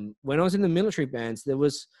 When I was in the military bands, there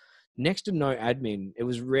was next to no admin. It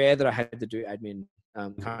was rare that I had to do admin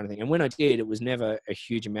kind of thing. And when I did, it was never a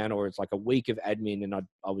huge amount, or it's like a week of admin and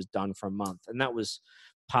I was done for a month. And that was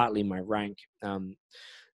partly my rank.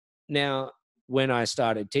 Now, when I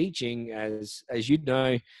started teaching, as you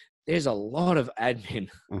know, there's a lot of admin.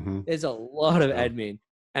 There's a lot of admin.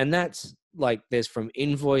 And that's like, there's from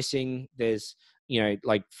invoicing, there's,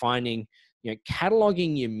 like finding,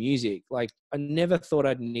 cataloging your music. Like I never thought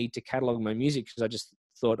I'd need to catalog my music, because I just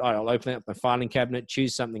thought, oh, I'll open up my filing cabinet,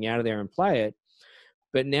 choose something out of there and play it.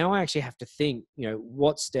 But now I actually have to think,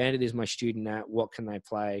 what standard is my student at? What can they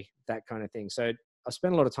play? That kind of thing. So I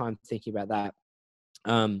spent a lot of time thinking about that.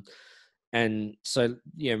 And so,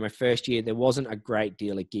 my first year, there wasn't a great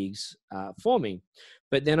deal of gigs for me.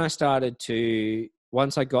 But then I started to,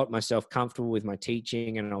 once I got myself comfortable with my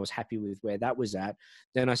teaching and I was happy with where that was at,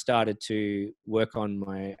 then I started to work on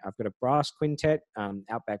I've got a brass quintet,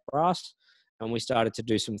 Outback Brass. and we started to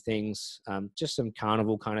do some things, just some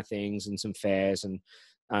carnival kind of things and some fairs and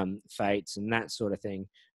fates and that sort of thing,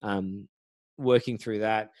 working through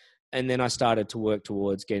that. And then I started to work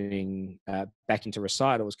towards getting back into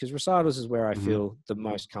recitals, because recitals is where I Hmm. feel the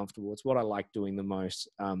most comfortable. It's what I like doing the most.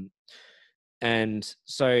 And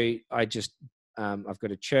so I just, I've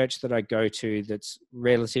got a church that I go to that's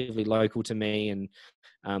relatively local to me. And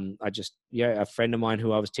a friend of mine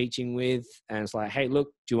who I was teaching with, and it's like, hey,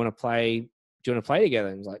 look, do you want to play? Do you want to play together?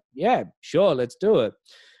 And he's like, yeah, sure, let's do it.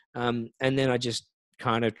 And then I just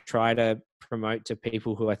kind of try to promote to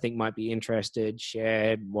people who I think might be interested,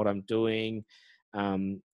 share what I'm doing.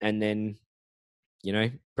 And then,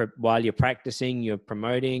 while you're practicing, you're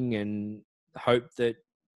promoting, and hope that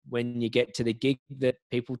when you get to the gig that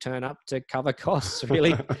people turn up to cover costs,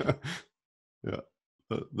 really. Yeah,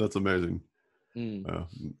 that's amazing. Mm, Uh,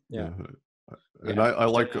 yeah. yeah. And Yeah. I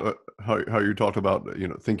So, like how you talked about,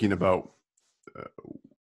 thinking about uh,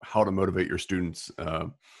 how to motivate your students,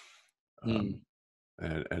 um, mm,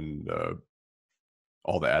 and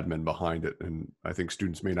all the admin behind it. And I think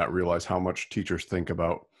students may not realize how much teachers think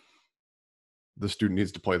about the student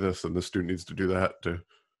needs to play this and the student needs to do that too.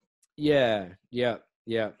 yeah, yeah,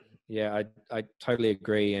 yeah, yeah. I totally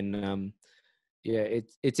agree. And yeah,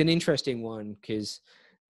 it's an interesting one, because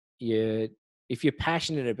if you're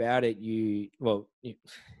passionate about it,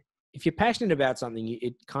 if you're passionate about something,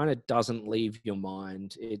 it kind of doesn't leave your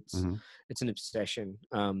mind. Hmm. It's an obsession,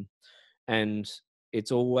 and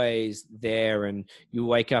it's always there. And you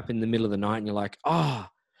wake up in the middle of the night and you're like, oh,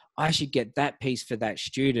 I should get that piece for that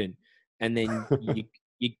student. And then you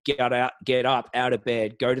get up out of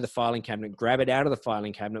bed, go to the filing cabinet, grab it out of the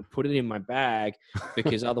filing cabinet, put it in my bag,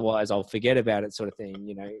 because otherwise I'll forget about it, sort of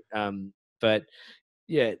thing. But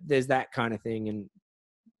yeah, there's that kind of thing.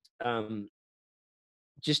 And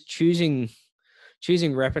just choosing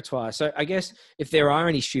repertoire. So I guess if there are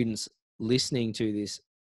any students listening to this,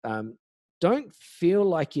 don't feel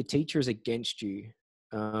like your teacher is against you.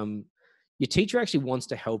 Um, your teacher actually wants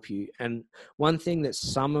to help you. And one thing that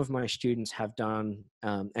some of my students have done,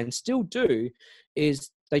 and still do, is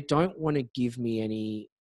they don't want to give me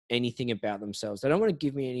anything about themselves. They don't want to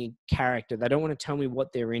give me any character. They don't want to tell me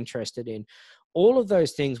what they're interested in. All of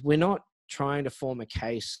those things, we're not trying to form a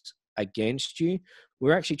case against you.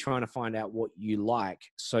 We're actually trying to find out what you like,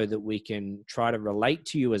 so that we can try to relate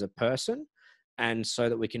to you as a person, and so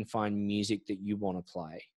that we can find music that you want to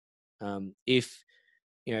play. If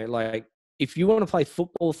if you want to play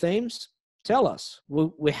football themes, tell us.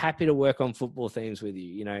 We're happy to work on football themes with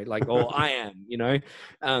you. Or I am.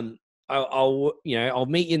 Um, I'll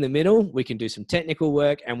meet you in the middle. We can do some technical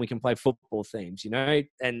work, and we can play football themes.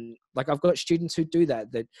 And like, I've got students who do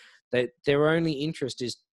that. That their only interest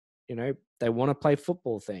is, they want to play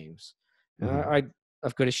football themes. Hmm.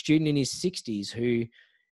 I've got a student in his 60s who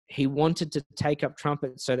he wanted to take up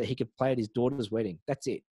trumpet so that he could play at his daughter's wedding. That's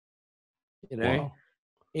it. You know, Wow.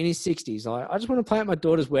 in his 60s, I just want to play at my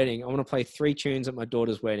daughter's wedding. I want to play 3 tunes at my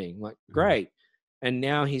daughter's wedding. Like, Mhm. great. And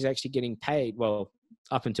now he's actually getting paid. Well,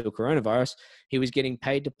 up until coronavirus, he was getting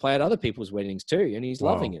paid to play at other people's weddings too, and he's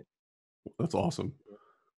loving Wow. it. That's awesome.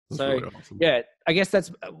 That's So really awesome. yeah, I guess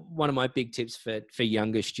that's one of my big tips for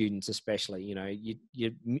younger students, especially.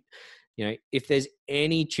 If there's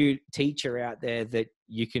any teacher out there that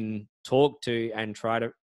you can talk to and try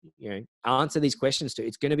to answer these questions to,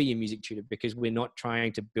 it's going to be your music tutor, because we're not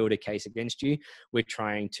trying to build a case against you. We're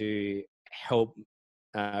trying to help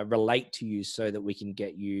relate to you, so that we can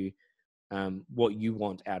get you what you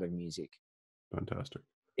want out of music. Fantastic.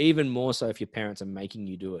 Even more so if your parents are making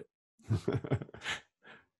you do it.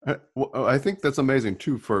 Well, I think that's amazing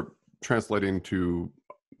too, for translating to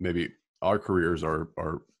maybe our careers,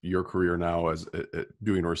 or your career now, as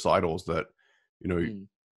doing recitals. That you know Mm,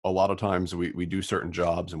 a lot of times we do certain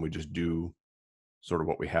jobs and we just do sort of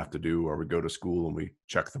what we have to do, or we go to school and we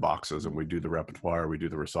check the boxes and mm, we do the repertoire, we do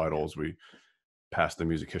the recitals, we pass the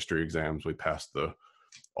music history exams, we pass the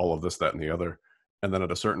all of this, that, and the other. And then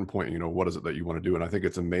at a certain point, what is it that you want to do? And I think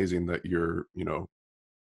it's amazing that you're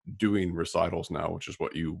doing recitals now, which is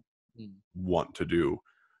what you mm. want to do,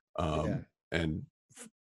 Yeah. and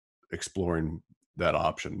exploring that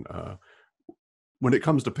option. When it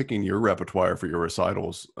comes to picking your repertoire for your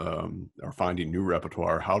recitals, or finding new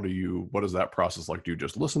repertoire, what is that process like? Do you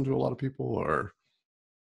just listen to a lot of people, or?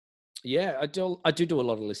 Yeah, I do a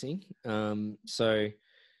lot of listening. So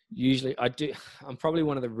usually I do. I'm probably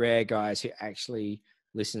one of the rare guys who actually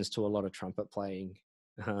listens to a lot of trumpet playing.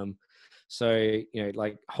 Um, so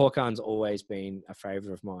like Hawkins always been a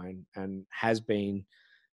favorite of mine, and has been.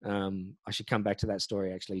 I should come back to that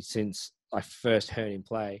story actually, since I first heard him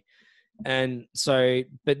play. And so,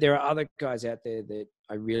 but there are other guys out there that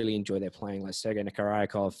I really enjoy their playing, like Sergei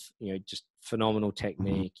Nikolaikov, just phenomenal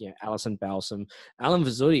technique. Alison Balsam, Alan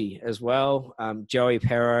Vizzuti as well, Joey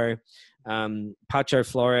Perro, Pacho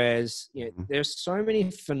Flores. There's so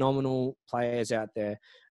many phenomenal players out there,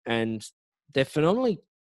 and they're phenomenal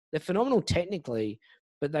technically,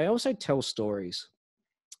 but they also tell stories.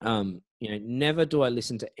 Never do I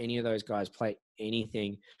listen to any of those guys play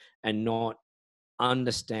anything and not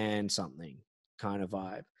understand something kind of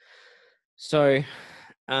vibe. So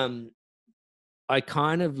I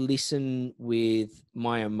kind of listen with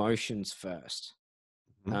my emotions first.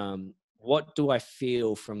 What do I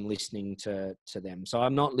feel from listening to them? So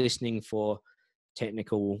I'm not listening for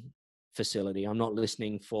technical facility. I'm not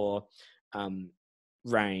listening for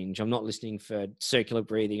range. I'm not listening for circular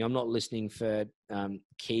breathing. I'm not listening for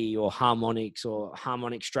key or harmonics or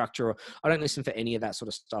harmonic structure. I don't listen for any of that sort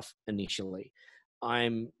of stuff initially.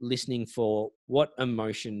 I'm listening for what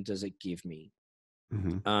emotion does it give me?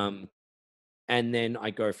 And then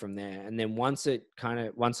I go from there. And then once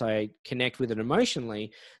I connect with it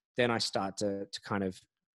emotionally, then I start to kind of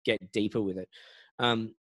get deeper with it.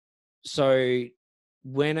 So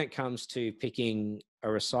when it comes to picking a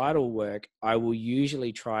recital work, I will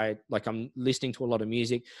usually try, like I'm listening to a lot of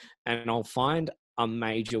music and I'll find a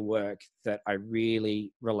major work that I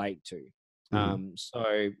really relate to.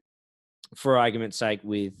 So for argument's sake,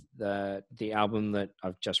 with the album that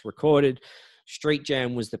I've just recorded, Street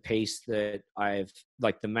Jam was the piece that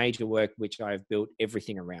the major work which I've built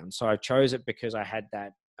everything around. So I chose it because I had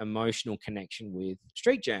that emotional connection with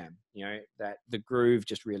Street Jam, that the groove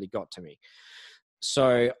just really got to me.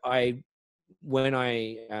 So when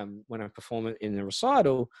I perform it in the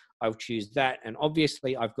recital, I'll choose that. And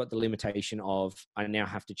obviously I've got the limitation of, I now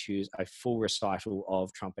have to choose a full recital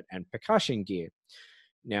of trumpet and percussion gear.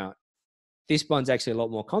 Now, this one's actually a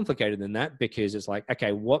lot more complicated than that, because it's like,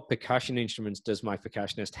 okay, what percussion instruments does my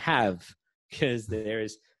percussionist have? Because there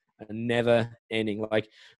is a never ending, like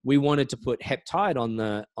we wanted to put Heptide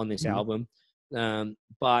on this album.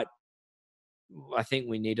 But I think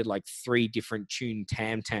we needed like 3 different tuned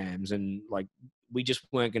tam-tams, and like we just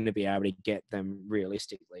weren't going to be able to get them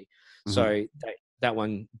realistically. So that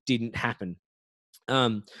one didn't happen.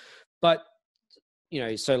 But,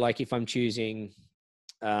 so like if I'm choosing,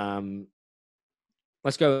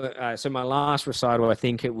 let's go. So my last recital, I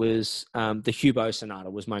think it was the Hubo Sonata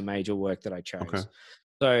was my major work that I chose. Okay.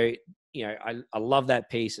 So, I love that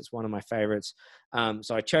piece. It's one of my favorites.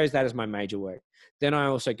 So I chose that as my major work. Then I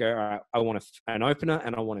also go, all right, I want an opener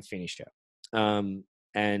and I want a finisher. I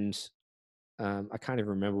can't even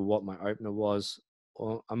remember what my opener was.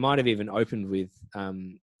 Or I might have even opened with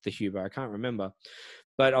the Hubo. I can't remember.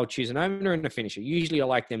 But I'll choose an opener and a finisher. Usually I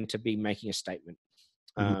like them to be making a statement.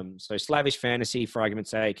 So Slavish Fantasy, for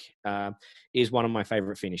argument's sake, is one of my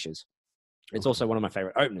favorite finishers. It's also one of my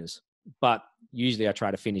favorite openers, but usually I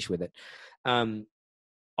try to finish with it.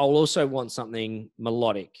 I'll also want something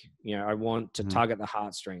melodic. I want to target the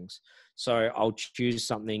heartstrings. So I'll choose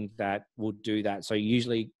something that will do that. So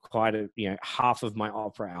usually quite half of my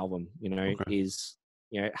opera album, is,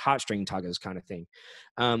 heartstring tuggers kind of thing.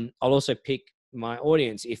 I'll also pick my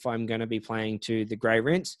audience. If I'm going to be playing to the Grey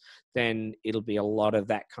Rinse, then it'll be a lot of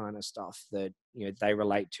that kind of stuff that they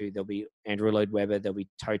relate to. There'll be Andrew Lloyd Webber, there'll be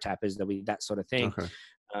toe tappers, there'll be that sort of thing.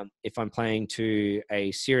 If I'm playing to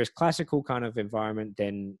a serious classical kind of environment,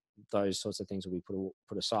 then those sorts of things will be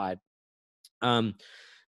put aside.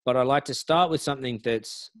 But I like to start with something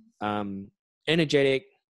that's energetic,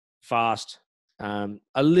 fast,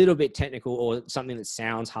 a little bit technical, or something that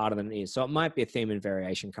sounds harder than it is. So it might be a theme and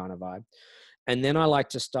variation kind of vibe. And then I like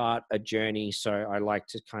to start a journey. So I like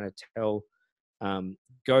to kind of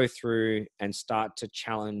go through and start to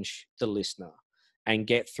challenge the listener and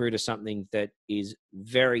get through to something that is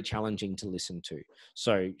very challenging to listen to.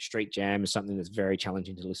 So Street Jam is something that's very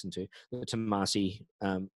challenging to listen to. The Tomasi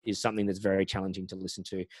is something that's very challenging to listen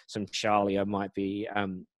to. Some Shalia might be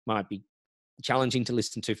challenging to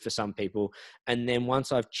listen to for some people. And then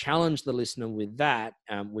once I've challenged the listener with that,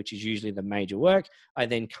 which is usually the major work, I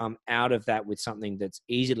then come out of that with something that's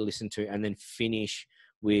easy to listen to, and then finish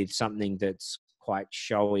with something that's quite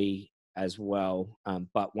showy as well.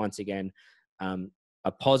 But once again,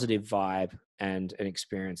 a positive vibe and an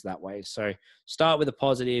experience that way. So start with a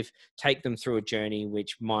positive, take them through a journey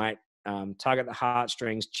which might target the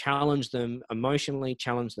heartstrings, challenge them emotionally,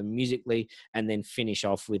 challenge them musically, and then finish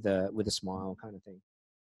off with a smile kind of thing.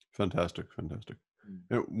 Fantastic.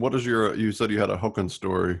 What is you said you had a Hokan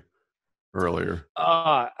story earlier.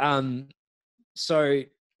 So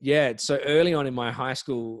early on in my high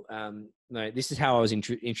school no, this is how I was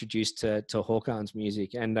introduced to Håkan's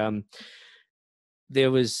music. And there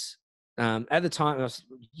was at the time I was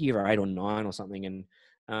year 8 or 9 or something, and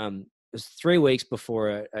it was 3 weeks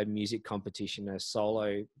before a music competition, a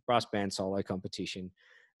solo brass band solo competition,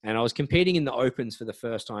 and I was competing in the opens for the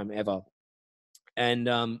first time ever. And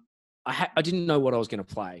I didn't know what I was going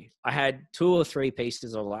to play. I had 2 or 3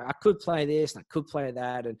 pieces. I was like, I could play this and I could play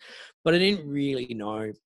that, but I didn't really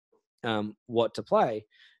know what to play.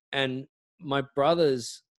 And my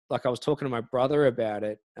brothers, like I was talking to my brother about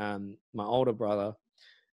it, my older brother,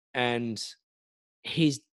 and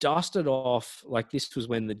he's dusted off, like this was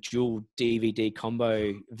when the dual DVD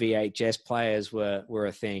combo VHS players were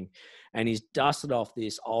a thing, and he's dusted off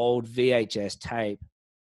this old VHS tape,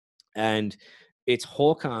 and it's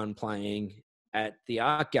Håkan playing at the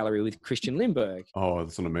art gallery with Christian Lindbergh. Oh,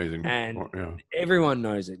 that's an amazing. And Yeah. everyone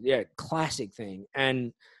knows it. Yeah, classic thing.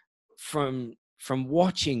 And from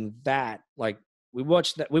watching that, like we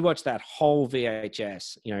watched that whole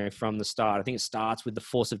VHS, you know, from the start. I think it starts with The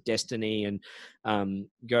Force of Destiny and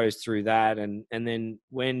goes through that, and then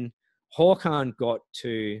when Håkan got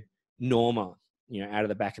to Norma, you know, out of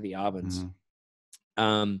the back of the ovens,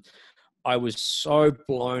 I was so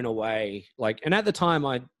blown away. Like, and at the time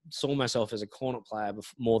I saw myself as a cornet player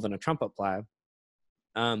more than a trumpet player.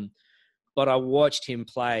 But I watched him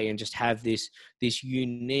play and just have this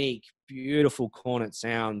unique, beautiful cornet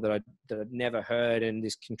sound that I'd never heard, and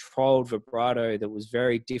this controlled vibrato that was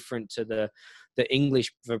very different to the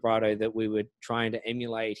English vibrato that we were trying to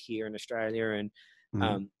emulate here in Australia.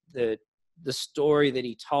 And the story that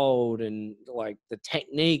he told, and like the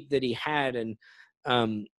technique that he had, and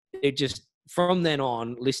it just, from then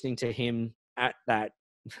on, listening to him at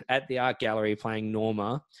the art gallery playing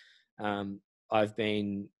Norma, I've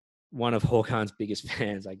been one of Håkan's biggest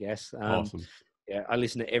fans, I guess. Awesome. Yeah, I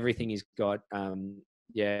listen to everything he's got.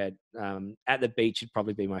 At the Beach would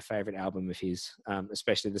probably be my favorite album of his,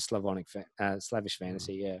 especially the Slavish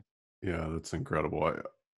Fantasy. Yeah. Yeah, that's incredible.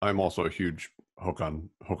 I'm also a huge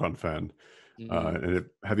Håkan fan. And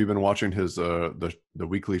have you been watching his the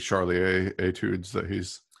weekly Charlier etudes that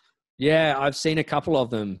he's? Yeah, I've seen a couple of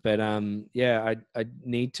them, but I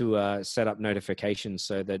need to set up notifications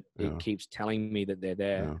so that it keeps telling me that they're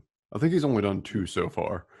there. Yeah. I think he's only done 2 so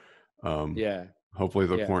far. Hopefully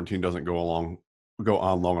the quarantine doesn't go on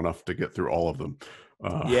long enough to get through all of them.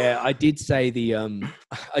 Yeah, I did say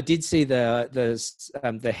I did see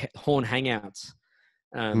the horn hangouts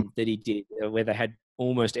that he did, where they had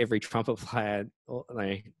almost every trumpet player,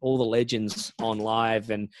 all the legends on live,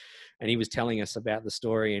 and he was telling us about the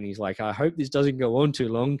story, and he's like, I hope this doesn't go on too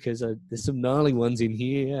long, because there's some gnarly ones in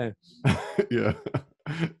here. Yeah.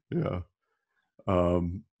 Yeah.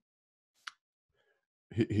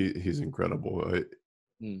 He's incredible.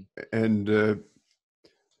 And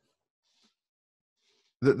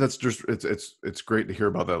that's just, it's great to hear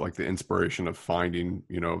about that, like the inspiration of finding,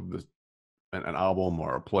 you know, an album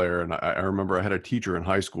or a player. And I remember I had a teacher in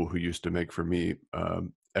high school who used to make for me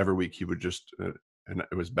every week. He would just and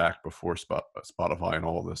it was back before Spotify and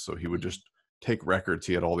all of this, so he would just take records.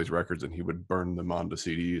 He had all these records and he would burn them onto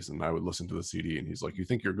CDs, and I would listen to the CD, and he's like, you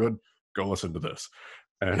think you're good? Go listen to this.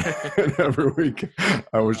 And, and every week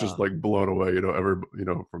I was just like blown away, you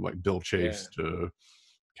know, from like Bill Chase to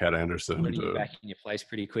Cat Anderson. Putting you back in your place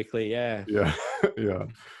pretty quickly. Yeah. Yeah. Yeah.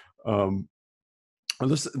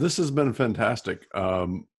 This has been fantastic.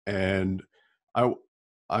 And I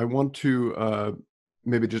want to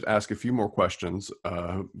maybe just ask a few more questions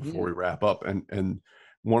before we wrap up. And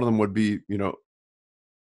one of them would be, you know,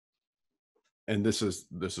 and this is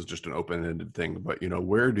just an open-ended thing, but, you know,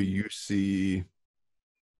 where do you see,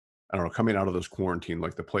 I don't know, coming out of this quarantine,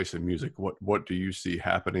 like the place in music, what do you see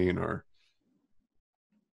happening? Or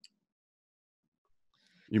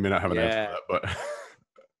you may not have an answer to that, but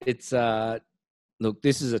it's look,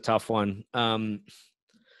 this is a tough one. I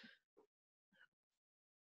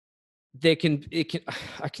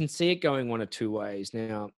can see it going one of two ways.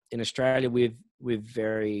 Now, in Australia, we're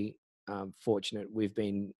very fortunate. We've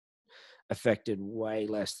been affected way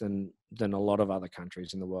less than a lot of other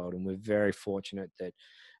countries in the world, and we're very fortunate that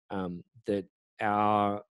that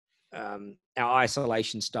our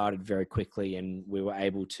isolation started very quickly, and we were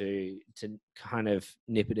able to kind of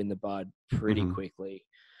nip it in the bud pretty quickly.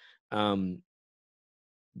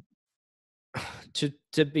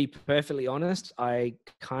 To be perfectly honest, I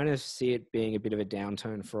kind of see it being a bit of a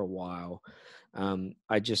downturn for a while.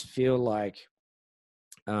 I just feel like,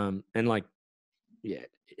 and like, yeah,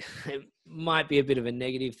 it might be a bit of a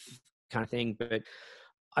negative kind of thing, but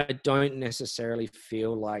I don't necessarily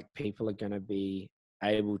feel like people are going to be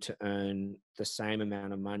able to earn the same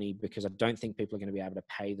amount of money, because I don't think people are going to be able to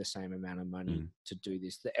pay the same amount of money to do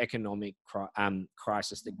this. The economic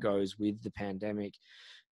crisis that goes with the pandemic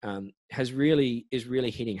is really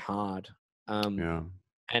hitting hard. Yeah.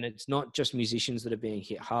 And it's not just musicians that are being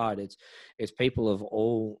hit hard. It's people of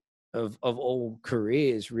all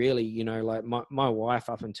careers, really. You know, like my wife,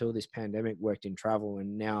 up until this pandemic, worked in travel,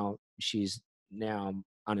 and now she's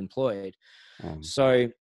unemployed. So,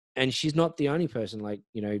 and she's not the only person. Like,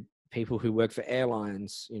 you know, people who work for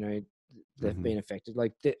airlines, you know, they've been affected.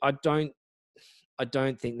 Like, I don't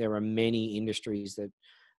think there are many industries that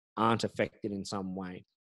aren't affected in some way.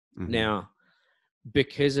 Now,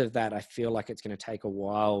 because of that, I feel like it's going to take a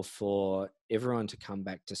while for everyone to come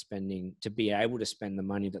back to be able to spend the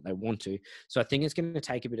money that they want to. So I think it's going to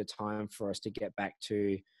take a bit of time for us to get back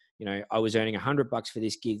to, you know, I was earning $100 for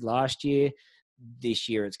this gig last year. This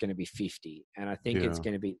year it's going to be 50. And I think it's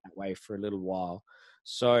going to be that way for a little while.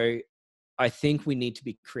 So I think we need to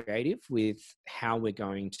be creative with how we're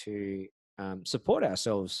going to support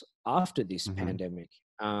ourselves after this pandemic.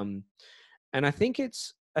 And I think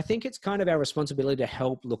it's kind of our responsibility to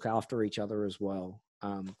help look after each other as well.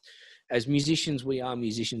 As musicians, we are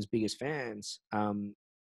musicians' biggest fans, kind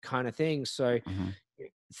of thing. So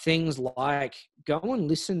things like go and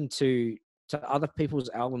listen to other people's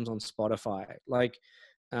albums on Spotify, like,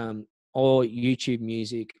 or YouTube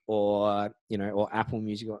Music, or, you know, or Apple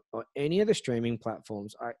Music, or any of the streaming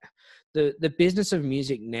platforms. The business of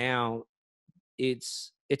music now,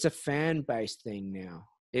 it's a fan-based thing now.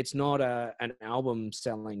 It's not an album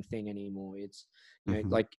selling thing anymore. It's, you know,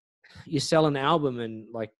 like, you sell an album, and,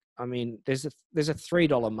 like, I mean, there's a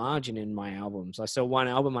 $3 margin in my albums. I sell one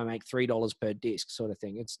album, I make $3 per disc, sort of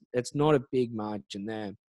thing. It's not a big margin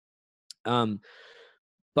there.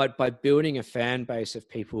 But by building a fan base of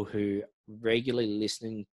people who regularly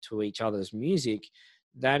listening to each other's music,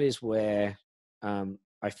 that is where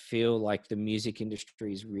I feel like the music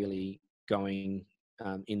industry is really going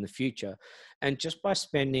in the future. And just by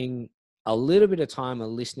spending a little bit of time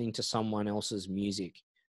listening to someone else's music,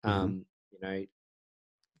 you know,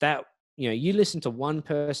 that, you know, you listen to one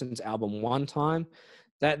person's album one time,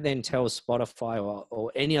 that then tells Spotify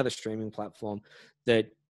or any other streaming platform that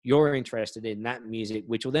you're interested in that music,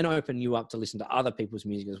 which will then open you up to listen to other people's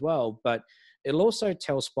music as well. But it'll also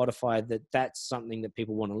tell Spotify that that's something that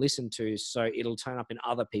people want to listen to. So it'll turn up in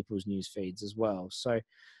other people's news feeds as well. So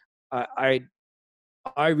I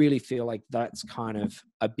really feel like that's kind of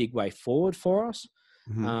a big way forward for us.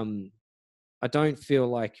 I don't feel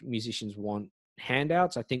like musicians want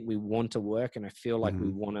handouts. I think we want to work, and I feel like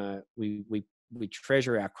we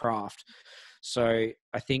treasure our craft. So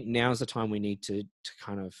I think now's the time we need to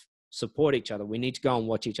kind of support each other. We need to go and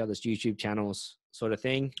watch each other's YouTube channels, sort of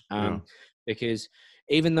thing. Because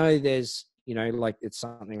even though there's, you know, like, it's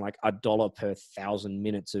something like $1 per 1,000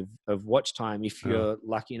 minutes of watch time, if you're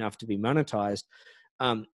lucky enough to be monetized.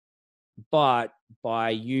 But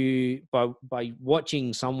by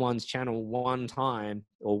watching someone's channel one time,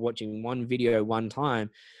 or watching one video one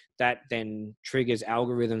time, that then triggers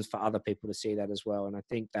algorithms for other people to see that as well. And I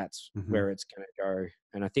think that's where it's going to go.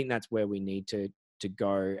 And I think that's where we need to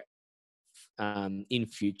go in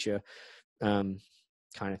future, kind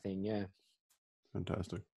of thing. Yeah.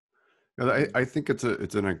 Fantastic. I think it's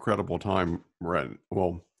an incredible time, Ren.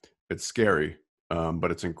 Well, it's scary,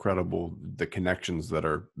 but it's incredible the connections that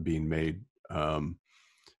are being made. You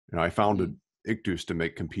know, I founded Ictus to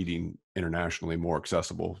make competing internationally more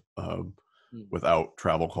accessible, without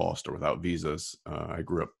travel cost or without visas. I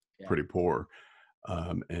grew up pretty poor,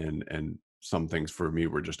 and some things for me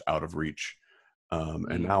were just out of reach.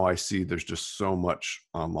 And now I see there's just so much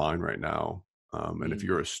online right now. And if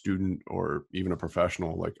you're a student or even a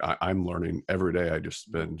professional, like I'm learning every day. I just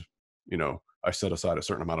spend, you know, I set aside a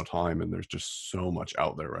certain amount of time, and there's just so much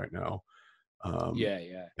out there right now.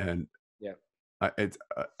 And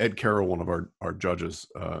Ed Carroll, one of our judges,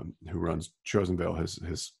 who runs Chosen Vale,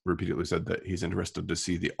 has repeatedly said that he's interested to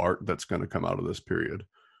see the art that's going to come out of this period,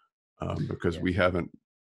 because we haven't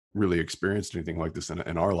really experienced anything like this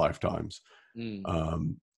in our lifetimes.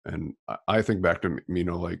 And I think back to, you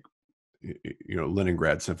know, like, you know,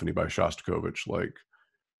 Leningrad Symphony by Shostakovich, like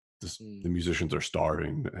this, the musicians are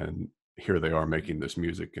starving, and here they are making this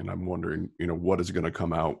music. And I'm wondering, you know, what is going to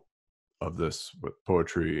come out of this with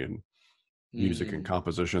poetry and music and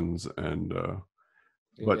compositions. And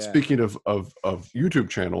but speaking of YouTube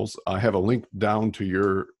channels, I have a link down to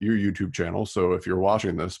your YouTube channel. So if you're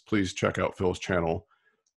watching this, please check out Phil's channel.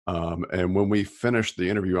 And when we finish the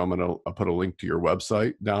interview, I'll put a link to your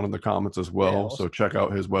website down in the comments as well. Yeah, awesome. So check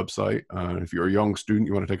out his website. If you're a young student,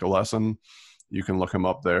 you want to take a lesson, you can look him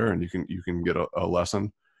up there, and you can get a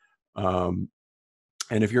lesson. And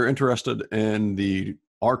if you're interested in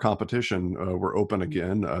our competition, we're open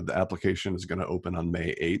again. The application is going to open on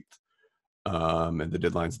May 8th, and the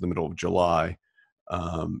deadline's in the middle of July.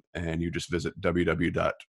 And you just visit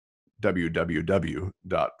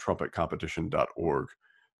www.trumpetcompetition.org.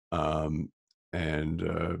 And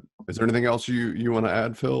is there anything else you want to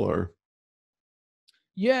add, Phill? Or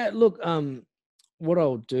Yeah, look, what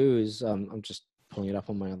I'll do is I'm just pulling it up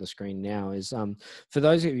on my other screen now. Is for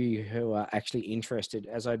those of you who are actually interested,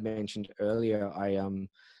 as I mentioned earlier,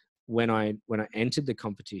 when I entered the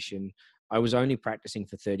competition, I was only practicing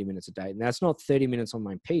for 30 minutes a day. And that's not 30 minutes on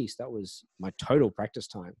my piece. That was my total practice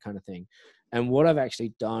time kind of thing. And what I've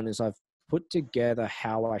actually done is I've put together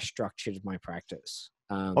how I structured my practice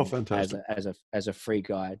oh, fantastic! as a free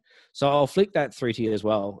guide. So I'll flick that through to you as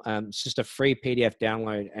well. It's just a free PDF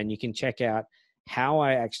download, and you can check out how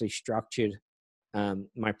I actually structured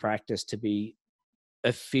my practice to be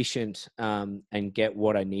efficient and get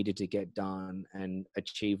what I needed to get done and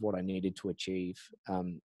achieve what I needed to achieve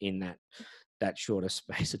in that shorter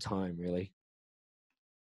space of time, really.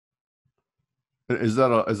 Is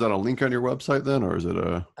that a link on your website then, or is it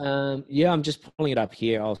a? Yeah, I'm just pulling it up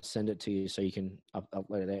here. I'll send it to you so you can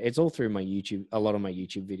upload it there. It's all through my YouTube, a lot of my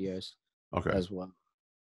YouTube videos as well.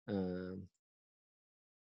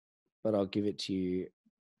 But I'll give it to you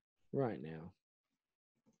right now.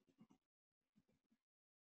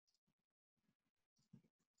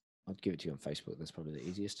 I'll give it to you on Facebook. That's probably the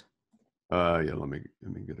easiest. Yeah, let me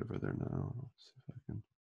get over there now. Let's see if I can.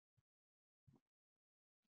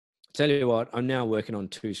 Tell you what, I'm now working on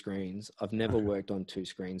 2 screens. I've never worked on 2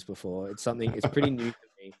 screens before. It's pretty new to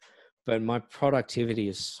me, but my productivity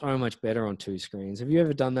is so much better on 2 screens. Have you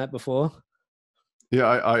ever done that before?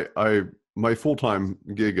 Yeah, my full-time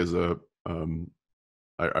gig is I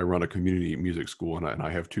run a community music school, and I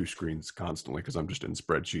have 2 screens constantly because I'm just in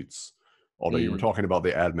spreadsheets all day. You were talking about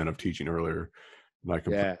the admin of teaching earlier, and I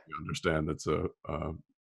completely understand. I'm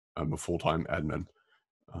a full-time admin.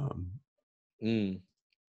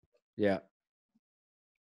 Yeah.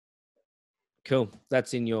 Cool.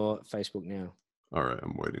 That's in your Facebook now. All right,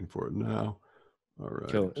 I'm waiting for it now. All right.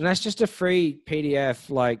 Cool. And that's just a free PDF.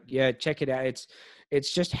 Like, yeah, check it out.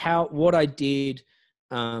 It's just what I did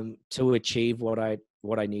to achieve what I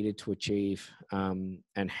needed to achieve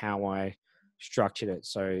and how I structured it.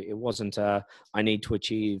 So it wasn't I need to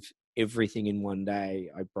achieve everything in one day.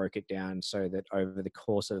 I broke it down so that over the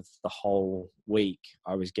course of the whole week,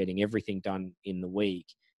 I was getting everything done in the week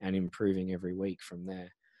and improving every week from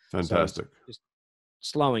there. Fantastic. So just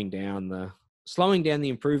slowing down the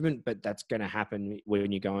improvement, but that's going to happen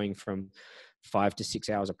when you're going from 5 to 6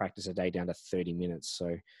 hours of practice a day down to 30 minutes.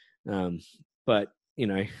 So, but you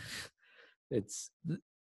know, it's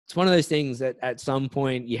one of those things that at some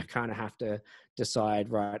point you kind of have to decide,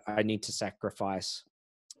 right, I need to sacrifice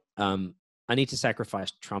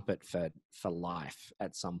trumpet for life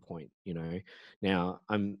at some point, you know. Now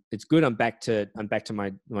it's good. I'm back to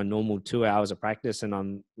my normal 2 hours of practice, and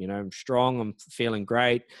I'm strong. I'm feeling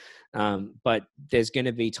great. But there's going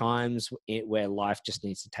to be times where life just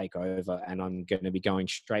needs to take over, and I'm going to be going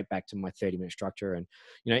straight back to my 30-minute structure. And,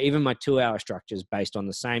 even my 2-hour structure is based on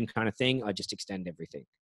the same kind of thing. I just extend everything.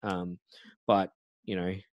 But,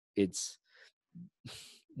 it's,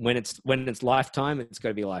 when it's lifetime, it's got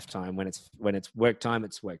to be lifetime. When it's work time,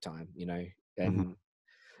 it's work time, and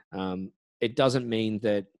it doesn't mean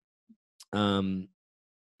that I'm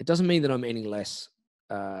any less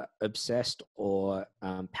obsessed or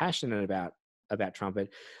passionate about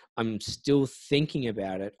trumpet. I'm still thinking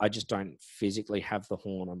about it. I just don't physically have the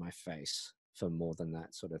horn on my face for more than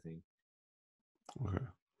that sort of thing. Okay.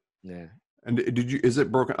 Yeah. And is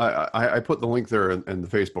it broken? I put the link there in the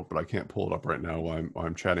Facebook, but I can't pull it up right now while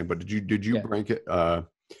I'm chatting. But did you break it? Do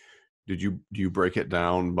you break it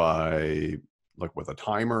down by like with a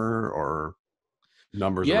timer or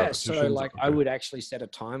numbers of repetitions? So like I would actually set a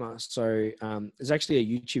timer. So there's actually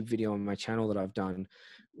a YouTube video on my channel that I've done,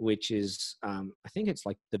 which is I think it's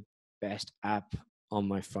like the best app on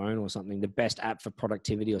my phone or something, the best app for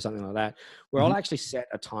productivity or something like that, where I'll actually set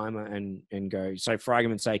a timer and go. So for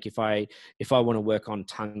argument's sake, if I want to work on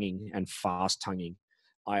tonguing and fast tonguing,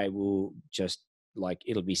 I will just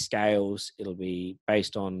it'll be scales. It'll be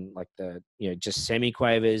based on like the, just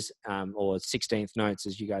semiquavers or 16th notes,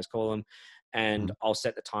 as you guys call them. And I'll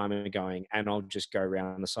set the timer going, and I'll just go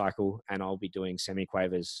around the cycle, and I'll be doing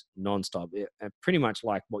semiquavers nonstop, pretty much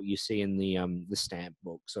like what you see in the stamp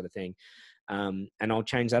book sort of thing. And I'll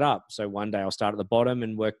change that up. So one day I'll start at the bottom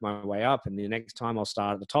and work my way up, and the next time I'll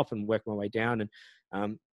start at the top and work my way down.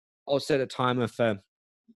 And I'll set a timer for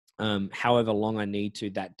however long I need to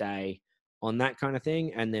that day on that kind of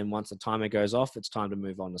thing. And then once the timer goes off, it's time to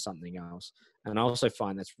move on to something else. And I also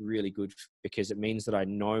find that's really good because it means that I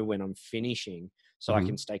know when I'm finishing, so I Hmm.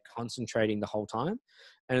 can stay concentrating the whole time.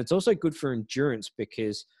 And it's also good for endurance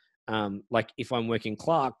because, like if I'm working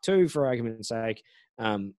Clark too, for argument's sake,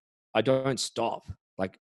 I don't stop.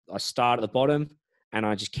 Like I start at the bottom and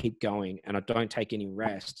I just keep going and I don't take any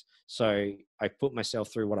rest. So I put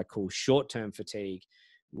myself through what I call short-term fatigue,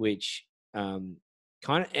 which kind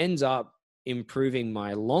of ends up improving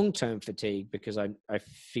my long-term fatigue because I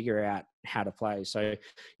figure out how to play. So,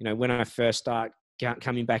 when I first start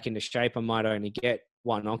coming back into shape, I might only get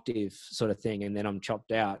one octave sort of thing, and then I'm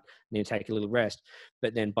chopped out and then take a little rest.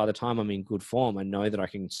 But then by the time I'm in good form, I know that I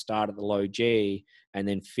can start at the low G and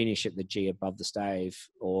then finish at the G above the stave,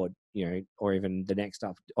 or or even the next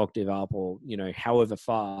octave up, or however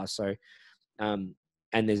far. So, and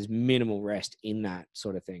there's minimal rest in that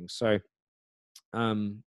sort of thing. So,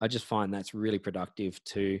 I just find that's really productive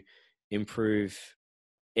to improve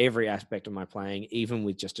every aspect of my playing, even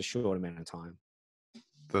with just a short amount of time.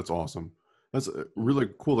 That's awesome. That's Mm. really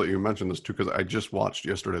cool that you mentioned this too, because I just watched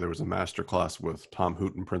yesterday. There was a master class with Tom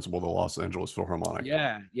Hooten, principal of the Los Angeles Philharmonic,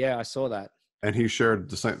 Yeah, I saw that. and he shared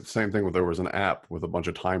the same thing. Where there was an app with a bunch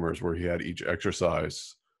of timers where he had each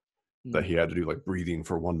exercise that Mm. he had to do, like breathing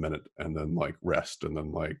for 1 minute, and then like rest, and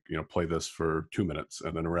then like play this for 2 minutes,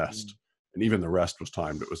 and then Mm. rest. And even the rest was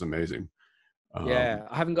timed. It was amazing. Um, Yeah,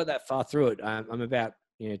 I haven't got that far through it. I'm about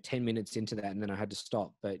 10 minutes into that, and then I had to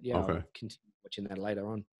stop. But yeah, I'll okay, continue watching that later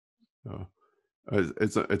on. uh,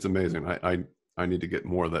 it's amazing. I need to get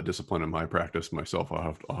more of that discipline in my practice myself.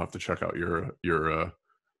 I'll have to check out your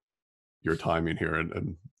timing here,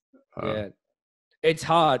 and uh, Yeah, it's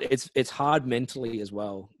hard. It's hard mentally as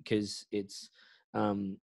well because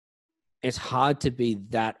um, it's hard to be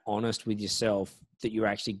that honest with yourself that you're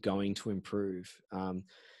actually going to improve.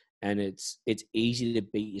 And it's easy to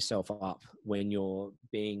beat yourself up when you're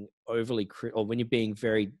being or when you're being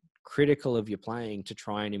very critical of your playing to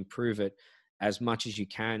try and improve it as much as you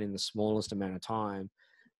can in the smallest amount of time.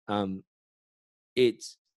 Um,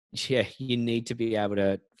 it's yeah, you need to be able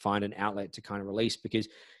to find an outlet to kind of release, because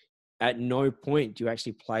at no point do you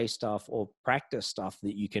actually play stuff or practice stuff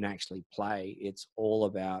that you can actually play. It's all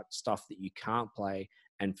about stuff that you can't play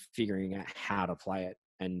and figuring out how to play it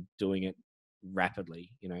and doing it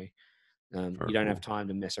rapidly. very You don't have cool, time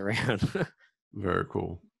to mess around. very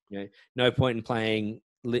cool. No point in playing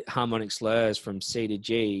harmonic slurs from C to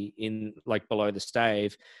G in like below the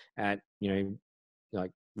stave at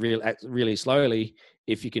like really slowly.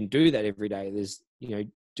 If you can do that every day, there's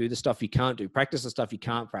do the stuff you can't do. Practice the stuff you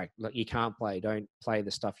can't practice. Like you can't play. Don't play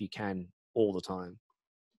the stuff you can all the time.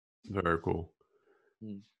 Very cool.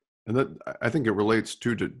 Mm. And that, I think it relates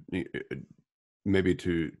to maybe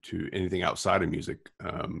to anything outside of music.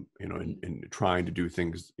 Mm. In trying to do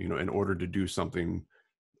things, in order to do something.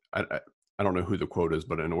 I, I I don't know who the quote is,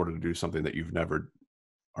 but in order to do something that you've never,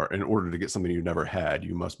 or in order to get something you've never had,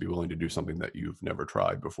 you must be willing to do something that you've never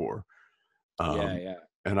tried before. Yeah, Um, yeah,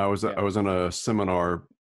 and yeah. I was in a seminar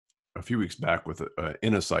a few weeks back with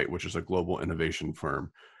Innosight, which is a global innovation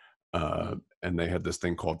firm, Mm. and they had this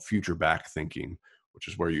thing called future back thinking, which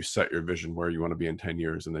is where you set your vision where you want to be in 10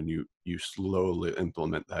 years, and then you slowly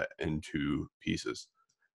implement that into pieces.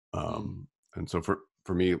 Mm. And so for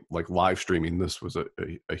me, like live streaming, this was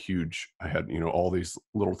a huge. I had all these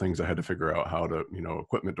little things I had to figure out how to,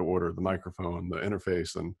 equipment to order, the microphone, the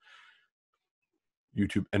interface, and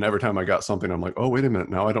YouTube. And every time I got something, I'm like, oh, wait a minute,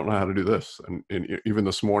 now I don't know how to do this. And even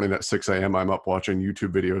this morning at 6 a.m., I'm up watching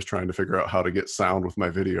YouTube videos trying to figure out how to get sound with my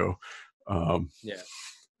video. Um, Yeah,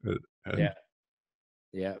 and yeah,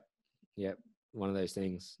 yeah, yeah. One of those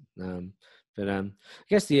things. But I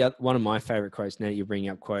guess the one of my favorite quotes. Now you're bringing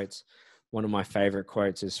up quotes. One of my favorite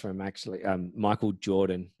quotes is from actually Michael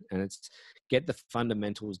Jordan, and it's "Get the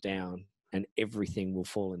fundamentals down, and everything will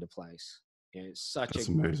fall into place." It's such a that's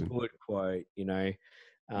amazing. good quote.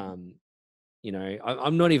 Um,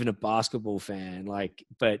 I'm not even a basketball fan,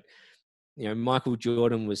 but Michael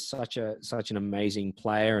Jordan was such an amazing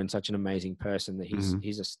player and such an amazing person that Hmm.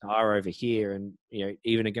 he's a star over here, and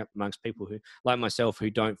even amongst people who like myself who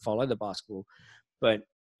don't follow the basketball, but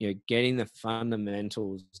getting the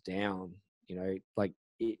fundamentals down, like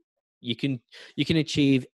it, you can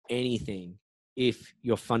achieve anything if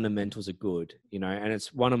your fundamentals are good, and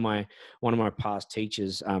it's one of my past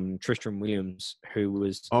teachers, Tristram Williams, who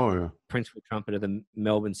was Oh yeah. principal trumpet of the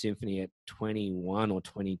Melbourne Symphony at 21 or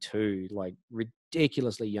 22, like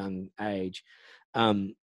ridiculously young age.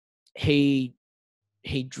 Um, he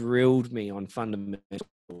he drilled me on fundamentals,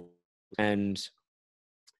 and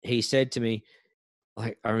he said to me,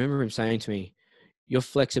 like I remember him saying to me, "Your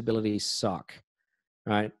flexibilities suck,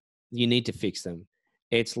 right? You need to fix them."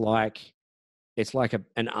 It's like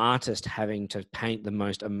an artist having to paint the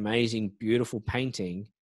most amazing, beautiful painting,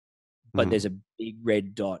 but Mhm. there's a big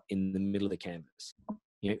red dot in the middle of the canvas.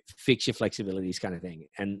 You know, fix your flexibilities kind of thing.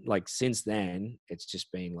 And like since then, it's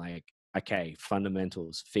just been like, okay,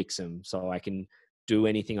 fundamentals, fix them so I can do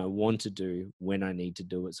anything I want to do when I need to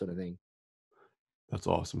do it, sort of thing. That's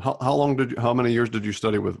awesome. How many years did you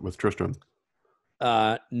study with Tristram?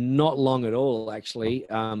 Not long at all, actually.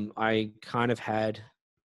 I kind of I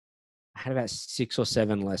had about 6 or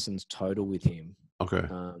 7 lessons total with him. Okay.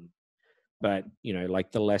 Um, but you know,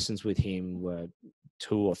 like the lessons with him were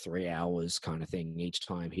 2 or 3 hours kind of thing each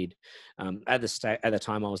time. He'd at the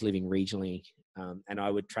time I was living regionally, and I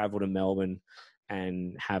would travel to Melbourne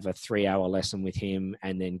and have a 3 hour lesson with him,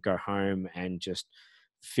 and then go home and just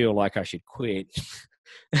feel like I should quit.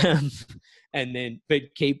 um, and then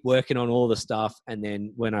but keep working on all the stuff, and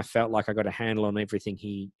then when I felt like I got a handle on everything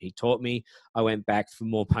he taught me, I went back for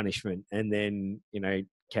more punishment, and then you know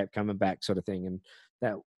kept coming back, sort of thing. And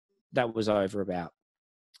that that was over about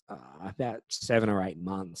 7 or 8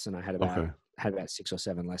 months, and I Okay. had about 6 or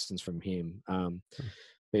 7 lessons from him.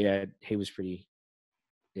 But yeah, he was pretty.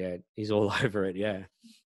 Yeah, he's all over it. Yeah.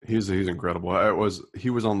 He's incredible. He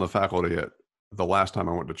was on the faculty at the last time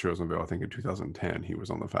I went to Chosenville, I think in 2010. He was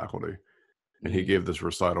on the faculty, and he Mm, gave this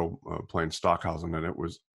recital playing Stockhausen, and it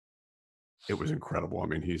was incredible. I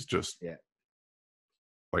mean, he's just yeah,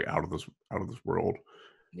 like out of this world.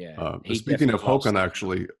 yeah. He Speaking definitely of lost. Hoken,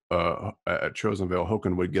 actually, at Chosenville,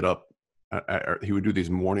 Hoken would get up. He would do these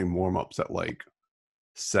morning warm ups at like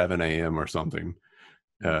 7 a.m. or something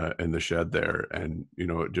Mm. in the shed there, and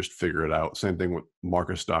just figure it out. Same thing with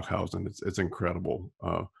Marcus Stockhausen. It's incredible.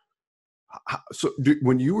 So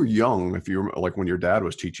when you were young, if you like when your dad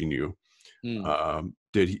was teaching you, Mm.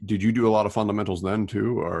 did you do a lot of fundamentals then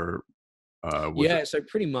too, or was it Yeah, so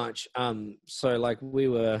pretty much. So like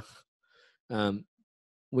um,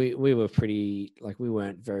 we were pretty like we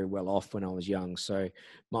weren't very well off when I was young. So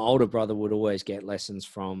my older brother would always get lessons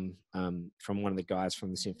from one of the guys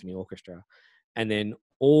from the symphony orchestra, and then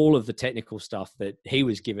all of the technical stuff that he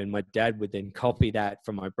was given, my dad would then copy that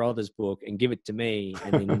from my brother's book and give it to me,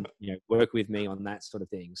 and then work with me on that sort of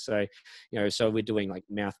thing. So so we're doing like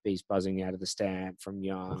mouthpiece buzzing out of the stamp from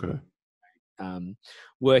okay? Young,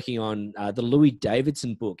 working on the Louis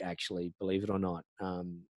Davidson book, actually, believe it or not.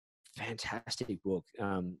 Fantastic book.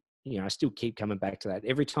 I still keep coming back to that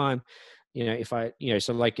every time. If I,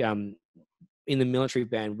 so like in the military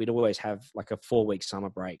band, we'd always have like a 4 week summer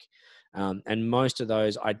break. And most of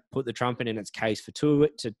those, I'd put the trumpet in its case for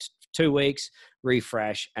 2 weeks,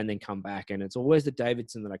 refresh, and then come back. And it's always the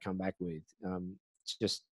Davidson that I come back with. It's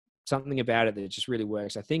just something about it that just really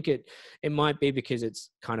works. I think it might be because it's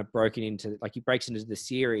kind of broken into, like, he breaks into the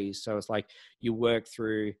series. So it's like you work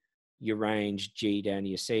through your range G down to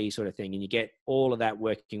your C sort of thing, and you get all of that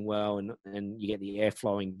working well, and you get the air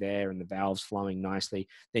flowing there and the valves flowing nicely.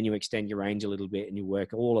 Then you extend your range a little bit and you work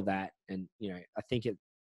all of that. And I think it's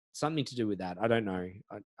something to do with that. I don't know.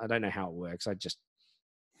 I don't know how it works. I just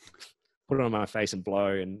put it on my face and blow,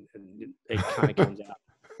 and it kind of comes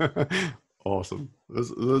out. Awesome.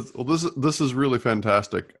 This is really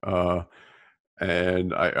fantastic.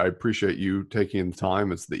 And I appreciate you taking the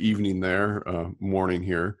time. It's the evening there, morning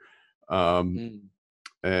here. Um, Mm.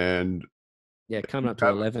 and Yeah, coming you up to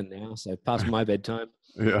haven't- 11 now, so past my bedtime.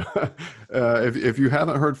 yeah. If you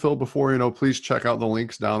haven't heard Phill before, please check out the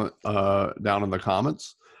links down in the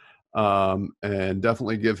comments. And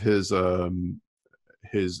definitely give his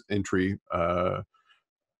entry,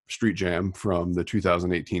 Street Jam from the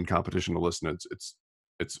 2018 competition to listen.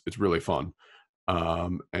 It's really fun.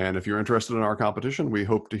 And if you're interested in our competition, we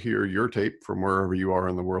hope to hear your tape from wherever you are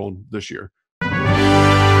in the world this year.